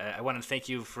 but I want to thank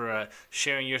you for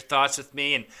sharing your thoughts with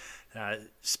me and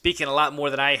speaking a lot more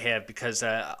than I have, because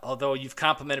although you've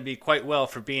complimented me quite well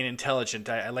for being intelligent,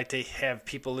 I like to have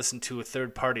people listen to a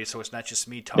third party, so it's not just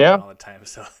me talking all the time.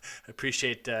 So I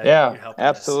appreciate your help. Yeah,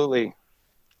 absolutely.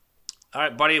 All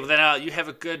right, buddy. Well, then you have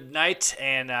a good night,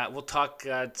 and we'll talk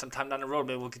sometime down the road.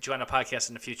 Maybe we'll get you on a podcast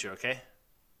in the future, okay?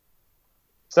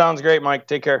 Sounds great, Mike.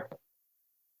 Take care.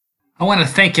 I want to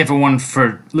thank everyone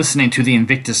for listening to The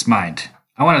Invictus Mind.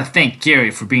 I want to thank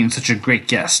Gary for being such a great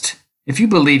guest. If you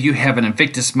believe you have an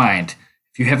Invictus Mind,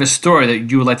 if you have a story that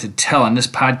you would like to tell on this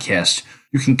podcast,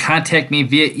 you can contact me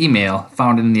via email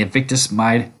found in the Invictus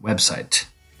Mind website.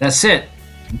 That's it.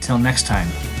 Until next time,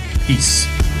 peace.